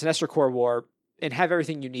the Sinestro Corps War and have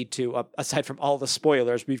everything you need to, aside from all the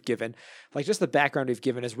spoilers we've given. Like just the background we've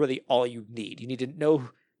given is really all you need. You need to know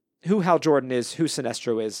who Hal Jordan is, who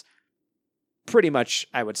Sinestro is. Pretty much,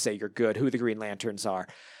 I would say you're good, who the Green Lanterns are.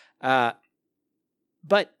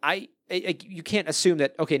 But you can't assume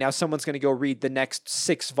that, okay, now someone's going to go read the next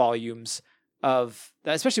 6 volumes of,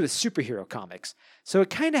 especially with superhero comics. So it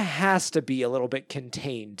kind of has to be a little bit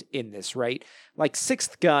contained in this, right? Like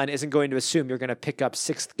Sixth Gun isn't going to assume you're going to pick up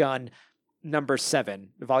Sixth Gun number 7,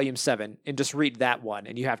 volume 7, and just read that one,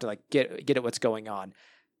 and you have to like get at what's going on.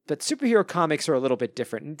 But superhero comics are a little bit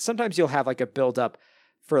different, and sometimes you'll have like a build up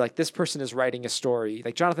for like this person is writing a story,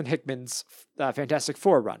 like Jonathan Hickman's Fantastic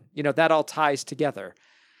Four run. That all ties together.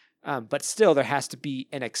 But still, there has to be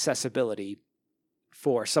an accessibility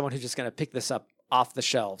for someone who's just going to pick this up off the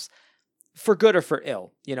shelves, for good or for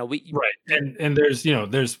ill. Right, and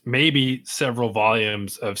there's maybe several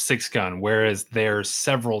volumes of Sixth Gun, whereas there's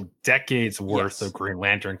several decades worth of Green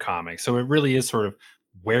Lantern comics. So it really is sort of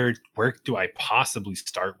where do I possibly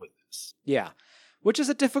start with this? Yeah, which is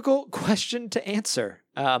a difficult question to answer,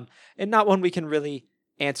 and not one we can really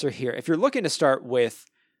answer here. If you're looking to start with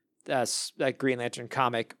a Green Lantern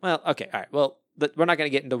comic, well, okay, all right, well, we're not going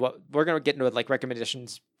to get into we're going to get into like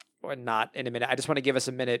recommendations or not in a minute. I just want to give us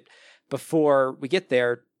a minute before we get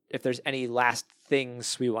there, if there's any last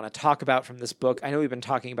things we want to talk about from this book. I know we've been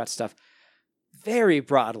talking about stuff very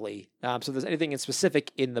broadly, so if there's anything in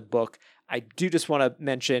specific in the book, I do just want to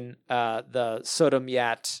mention the Sodom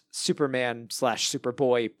Yat Superman /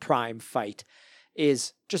 Superboy Prime fight.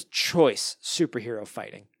 is just choice superhero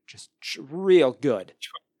fighting. Just real good.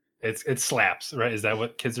 It slaps, right? Is that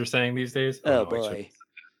what kids are saying these days? Oh, no, boy.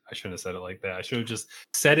 I shouldn't have said it like that. I should have just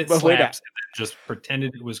said it But wait, slaps and then just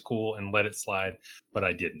pretended it was cool and let it slide, but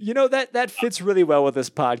I didn't. You know, that fits really well with this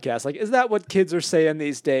podcast. Like, is that what kids are saying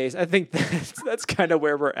these days? I think that's kind of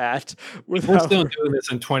where we're at. If we're still doing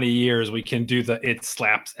this in 20 years, we can do the It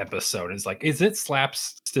Slaps episode. It's like, is It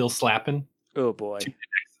Slaps still slapping? Oh, boy.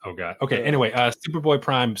 Oh, God. Okay, anyway, Superboy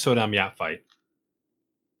Prime Sodam Yacht fight.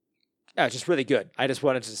 Yeah, just really good. I just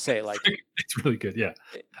wanted to say, like... It's really good, yeah.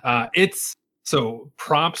 So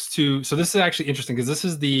props to, so this is actually interesting because this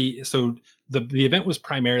is the event was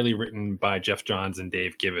primarily written by Jeff Johns and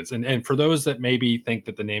Dave Gibbons. And for those that maybe think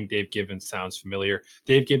that the name Dave Gibbons sounds familiar,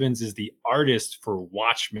 Dave Gibbons is the artist for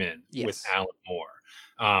Watchmen with Alan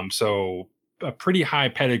Moore. So a pretty high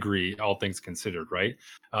pedigree, all things considered, right?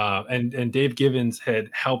 And Dave Gibbons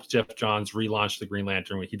had helped Jeff Johns relaunch the Green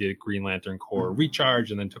Lantern when he did Green Lantern Corps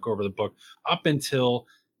Recharge and then took over the book up until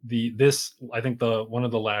I think one of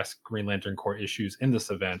the last Green Lantern Corps issues in this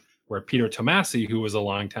event where Peter Tomasi, who was a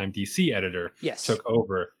longtime DC editor, took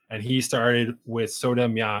over, and he started with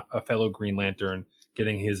Sodam Yat, a fellow Green Lantern,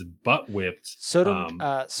 getting his butt whipped.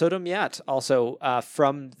 Sodam Yat, also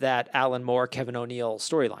from that Alan Moore, Kevin O'Neill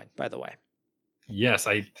storyline, by the way. Yes,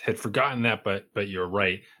 I had forgotten that, but you're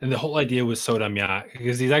right. And the whole idea was Sodam Yat,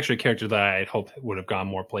 because he's actually a character that I had hoped would have gone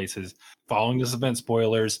more places. Following this event,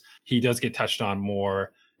 spoilers, he does get touched on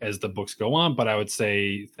more as the books go on, but I would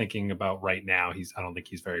say thinking about right now, I don't think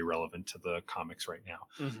he's very relevant to the comics right now.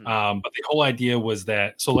 Mm-hmm. But the whole idea was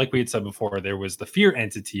that, so like we had said before, there was the fear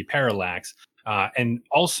entity, Parallax, and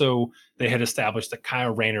also they had established that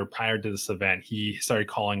Kyle Rayner, prior to this event, he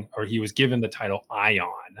was given the title Ion,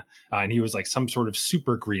 and he was like some sort of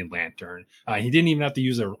super Green Lantern. He didn't even have to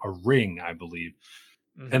use a ring, I believe.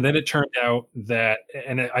 Mm-hmm. And then it turned out that,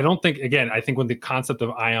 and I think when the concept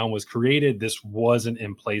of Ion was created, this wasn't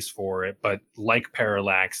in place for it. But like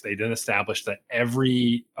Parallax, they then established that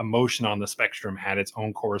every emotion on the spectrum had its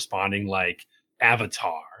own corresponding like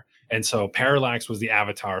avatar. And so Parallax was the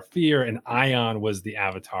avatar of fear, and Ion was the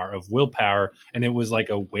avatar of willpower. And it was like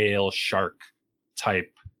a whale shark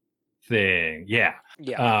type thing. Yeah.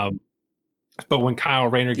 But when Kyle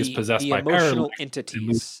Rayner gets possessed by emotional Parallax,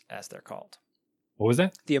 entities, as they're called. What was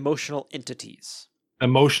that? The emotional entities.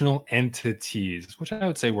 Emotional entities, which I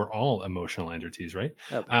would say we're all emotional entities, right?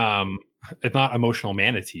 Oh. If not emotional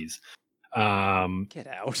manatees. Get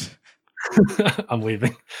out. I'm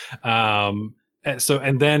leaving. And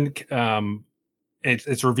then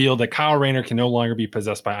it's revealed that Kyle Rayner can no longer be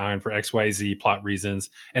possessed by Ion for XYZ plot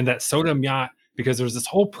reasons, and that Sodam Yat, because there's this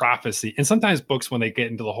whole prophecy, and sometimes books, when they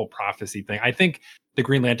get into the whole prophecy thing, I think the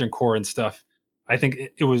Green Lantern Corps and stuff, I think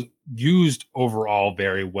it was used overall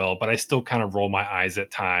very well, but I still kind of roll my eyes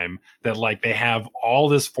at time that like they have all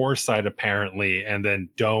this foresight apparently, and then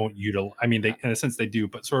don't utilize. I mean, they in a sense they do,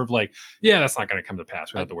 but sort of like, yeah, that's not going to come to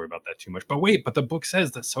pass. We don't have to worry about that too much. But wait, but the book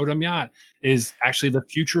says that Sodam Yat is actually the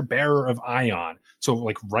future bearer of Ion. So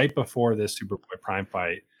like right before this Superboy Prime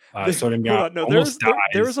fight, Sodam Yat almost dies.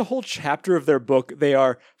 There is a whole chapter of their book they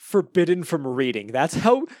are forbidden from reading. That's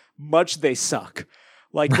how much they suck.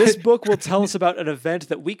 Like, this book will tell us about an event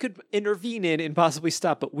that we could intervene in and possibly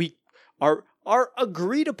stop, but we are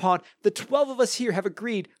agreed upon. The 12 of us here have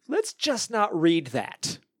agreed. Let's just not read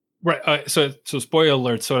that. Right. So spoiler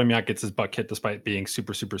alert, Sodam Yat gets his butt kicked despite being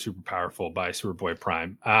super, super, super powerful by Superboy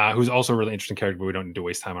Prime, who's also a really interesting character, but we don't need to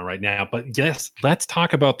waste time on right now. But yes, let's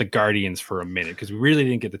talk about the Guardians for a minute, because we really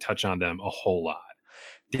didn't get to touch on them a whole lot.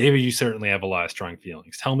 David, you certainly have a lot of strong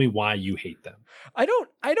feelings. Tell me why you hate them. I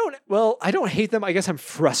don't hate them. I guess I'm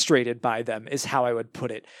frustrated by them is how I would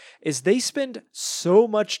put it. Is they spend so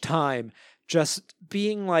much time just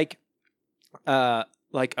being like, oh,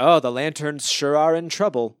 the Lanterns sure are in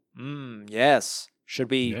trouble. Yes. Should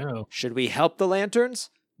we help the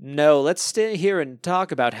Lanterns? No, let's stay here and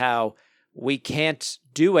talk about how we can't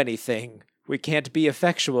do anything. We can't be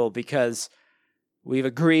effectual because we've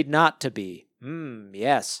agreed not to be.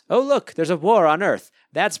 Yes. Oh, look, there's a war on Earth.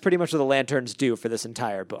 That's pretty much what the Lanterns do for this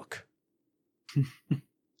entire book.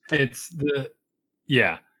 The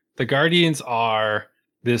Guardians are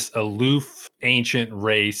this aloof ancient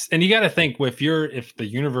race. And you got to think, if the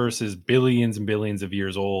universe is billions and billions of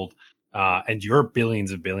years old, and you're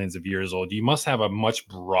billions of years old, you must have a much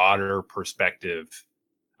broader perspective.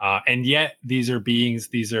 And yet these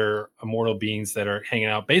are immortal beings that are hanging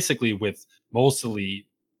out basically with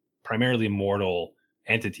primarily mortal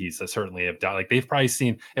entities that certainly have died. Like, they've probably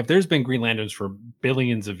seen, if there's been Green Lanterns for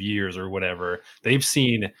billions of years or whatever, they've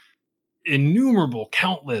seen innumerable,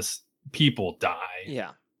 countless people die.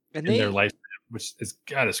 Yeah. And in their life. which has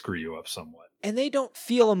got to screw you up somewhat. And they don't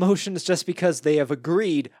feel emotions just because they have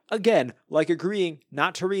agreed, again, like agreeing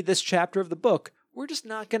not to read this chapter of the book, we're just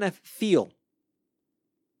not going to feel.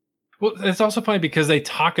 Well, it's also funny because they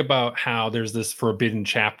talk about how there's this forbidden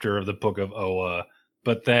chapter of the Book of Oa,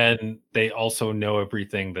 but then they also know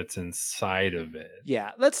everything that's inside of it.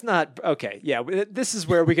 Yeah, let's not. Okay, yeah, this is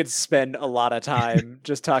where we could spend a lot of time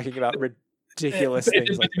just talking about ridiculous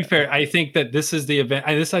things. To be fair, I think that this is the event.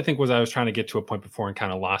 This, I think, was I was trying to get to a point before and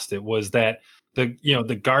kind of lost it. Was that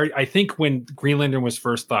the guard? I think when Green Lantern was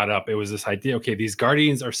first thought up, it was this idea. Okay, these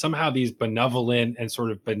Guardians are somehow these benevolent and sort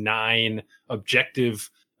of benign, objective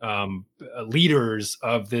leaders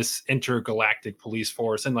of this intergalactic police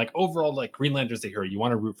force, and like overall, like Green Lantern's the hero. You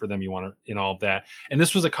want to root for them, you want to, in all of that. And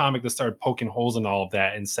this was a comic that started poking holes in all of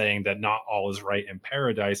that and saying that not all is right in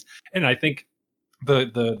paradise. And I think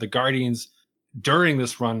the Guardians during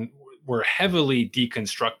this run were heavily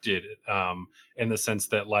deconstructed in the sense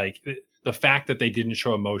that like the fact that they didn't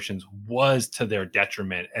show emotions was to their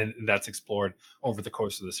detriment, and that's explored over the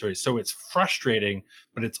course of the series. So it's frustrating,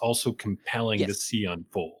 but it's also compelling to see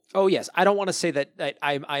unfold. Oh, yes. I don't want to say that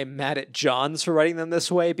I'm mad at Johns for writing them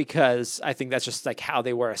this way, because I think that's just like how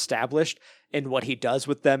they were established, and what he does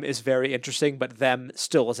with them is very interesting, but them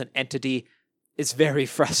still as an entity is very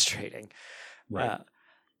frustrating. Right.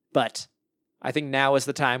 But I think now is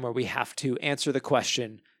the time where we have to answer the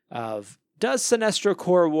question of, does Sinestro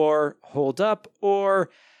Corps War hold up, or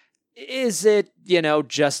is it,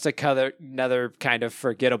 just another kind of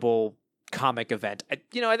forgettable comic event? I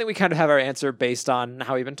think we kind of have our answer based on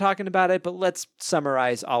how we've been talking about it, but let's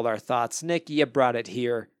summarize all our thoughts. Nick, you brought it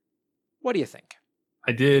here. What do you think?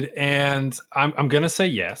 I did, and I'm going to say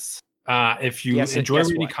yes. If you enjoy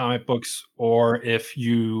reading comic books, or if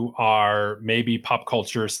you are maybe pop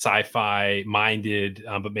culture, sci-fi minded,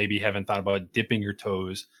 but maybe haven't thought about dipping your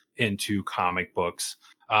toes into comic books,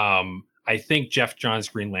 I think Jeff Johns'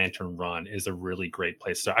 Green Lantern run is a really great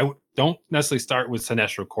place. So I don't necessarily start with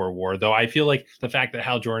Sinestro Corps War, though I feel like the fact that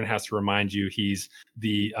Hal Jordan has to remind you he's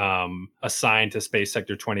the assigned to Space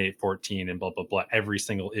Sector 2814 and blah, blah, blah, every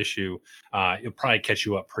single issue, it'll probably catch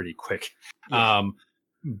you up pretty quick. Yeah.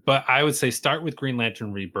 But I would say start with Green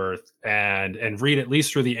Lantern Rebirth and read at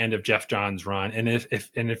least through the end of Jeff Johns' run. And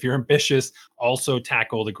if you're ambitious, also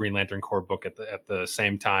tackle the Green Lantern Corps book at the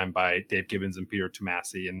same time by Dave Gibbons and Peter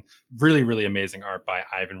Tomasi, and really, really amazing art by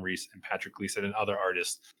Ivan Reis and Patrick Gleason and other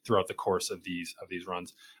artists throughout the course of these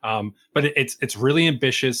runs. But it's really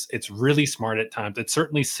ambitious. It's really smart at times. It's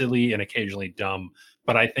certainly silly and occasionally dumb.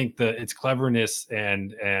 But I think its cleverness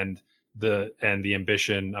and the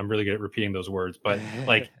ambition, I'm really good at repeating those words, but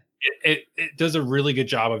like it does a really good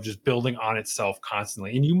job of just building on itself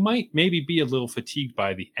constantly. And you might maybe be a little fatigued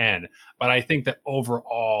by the end, but I think that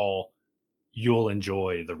overall you'll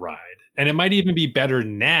enjoy the ride. And it might even be better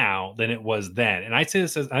now than it was then. And I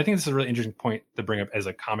think this is a really interesting point to bring up as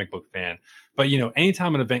a comic book fan. But,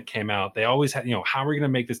 anytime an event came out, they always had, how are we going to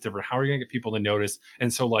make this different? How are we going to get people to notice?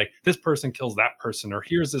 And so like this person kills that person, or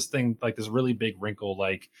here's this thing, like this really big wrinkle,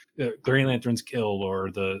 like the Green Lantern's kill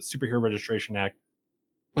or the Superhero Registration Act.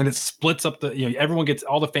 And it splits up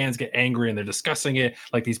all the fans get angry and they're discussing it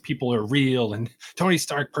like these people are real and Tony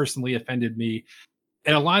Stark personally offended me.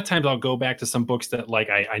 And a lot of times I'll go back to some books that like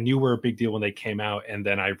I knew were a big deal when they came out, and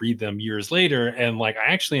then I read them years later and like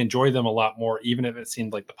I actually enjoy them a lot more, even if it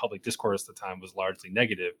seemed like the public discourse at the time was largely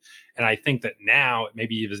negative. And I think that now it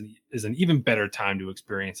maybe is an even better time to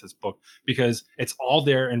experience this book because it's all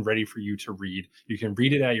there and ready for you to read. You can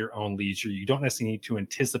read it at your own leisure. You don't necessarily need to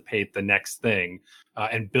anticipate the next thing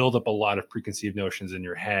and build up a lot of preconceived notions in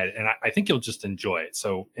your head. And I think you'll just enjoy it.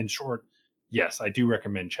 So in short, yes, I do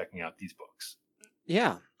recommend checking out these books.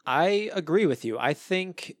 Yeah, I agree with you. I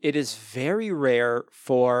think it is very rare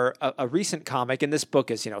for a recent comic, and this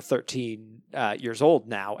book is, 13 years old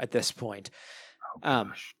now at this point.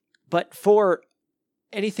 But for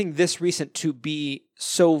anything this recent to be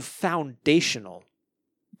so foundational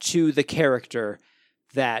to the character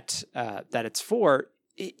that it's for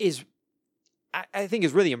is, I think,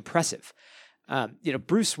 is really impressive.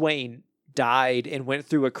 Bruce Wayne died and went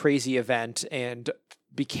through a crazy event and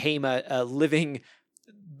became a living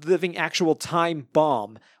actual time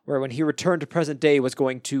bomb, where when he returned to present day was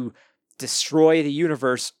going to destroy the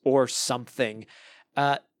universe or something.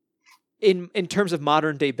 In terms of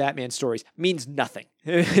modern day Batman stories, means nothing.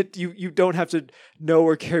 You don't have to know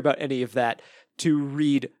or care about any of that to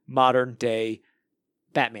read modern day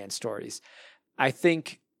Batman stories. I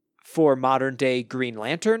think for modern day Green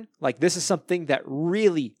Lantern, like this is something that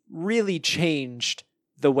really, really changed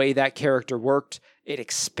the way that character worked. It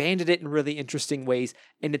expanded it in really interesting ways,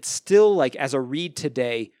 and it's still, like, as a read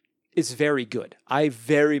today, is very good. I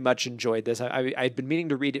very much enjoyed this. I'd been meaning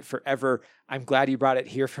to read it forever. I'm glad you brought it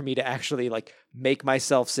here for me to actually like make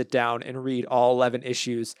myself sit down and read all 11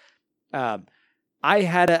 issues. I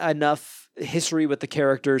had enough history with the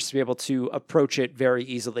characters to be able to approach it very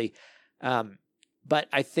easily. But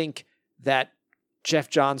I think that Jeff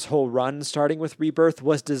Johns' whole run, starting with Rebirth,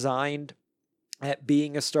 was designed at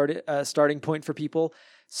being a starting point for people.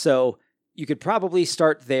 So you could probably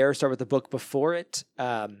start with the book before it.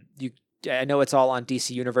 I know it's all on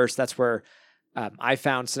DC Universe. That's where I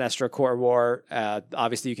found Sinestro Corps War.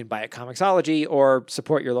 Obviously, you can buy it at Comixology or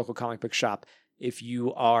support your local comic book shop if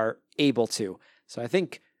you are able to. So I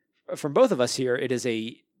think from both of us here, it is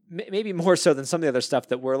maybe more so than some of the other stuff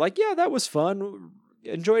that we're like, yeah, that was fun.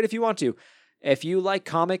 Enjoy it if you want to. If you like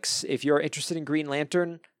comics, if you're interested in Green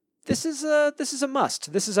Lantern, this is a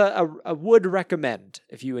must. This is a would recommend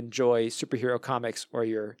if you enjoy superhero comics or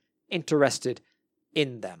you're interested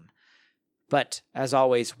in them. But as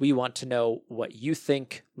always, we want to know what you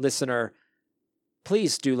think, listener.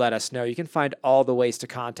 Please do let us know. You can find all the ways to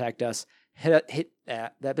contact us. You can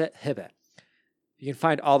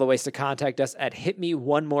find all the ways to contact us at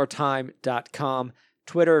hitmeonemoretime.com,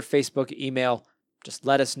 Twitter, Facebook, email. Just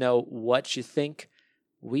let us know what you think.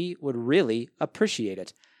 We would really appreciate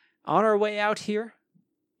it. On our way out here,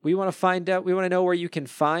 we want to know where you can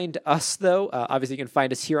find us, though. Obviously, you can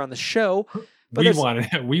find us here on the show. But we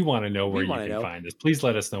want to know where you can find us. Please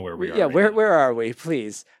let us know where we are. Yeah, where are we,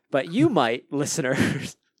 please? But you might,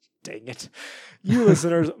 listeners, dang it, you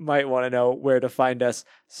listeners might want to know where to find us.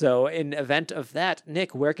 So in event of that,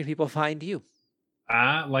 Nick, where can people find you?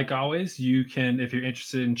 Like always, you can, if you're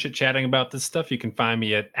interested in chit-chatting about this stuff, you can find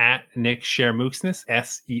me at Nick Shermuksnis,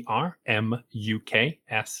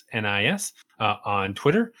 SERMUKSNIS, on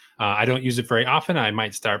Twitter. I don't use it very often. I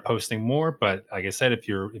might start posting more, but like I said, if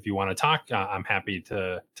you want to talk, I'm happy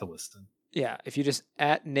to listen. Yeah, if you just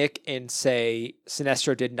at Nick and say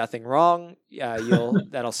Sinestro did nothing wrong,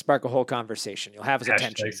 that'll spark a whole conversation. You'll have his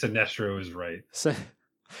attention. Sinestro is right. So,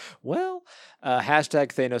 well,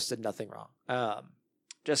 hashtag Thanos did nothing wrong.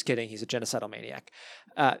 Just kidding. He's a genocidal maniac.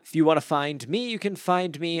 If you want to find me, you can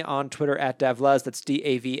find me on Twitter at Davluz. That's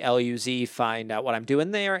DAVLUZ. Find out what I'm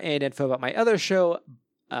doing there and info about my other show,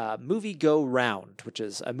 Movie Go Round, which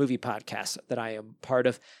is a movie podcast that I am part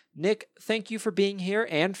of. Nick, thank you for being here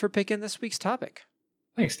and for picking this week's topic.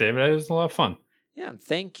 Thanks, David. It was a lot of fun. Yeah, and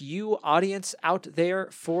thank you, audience out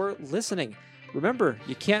there, for listening. Remember,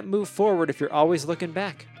 you can't move forward if you're always looking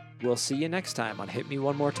back. We'll see you next time on Hit Me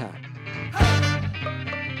One More Time.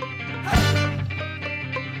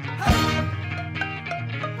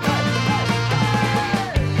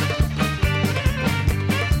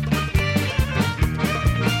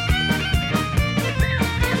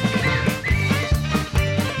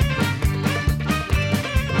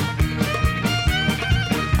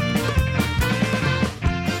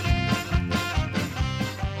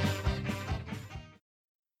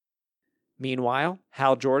 Meanwhile,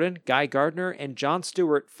 Hal Jordan, Guy Gardner, and Jon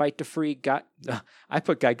Stewart fight to free Guy... I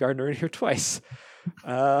put Guy Gardner in here twice.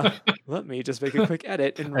 Let me just make a quick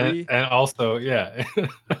edit and also, yeah.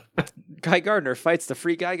 Guy Gardner fights to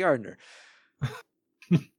free Guy Gardner.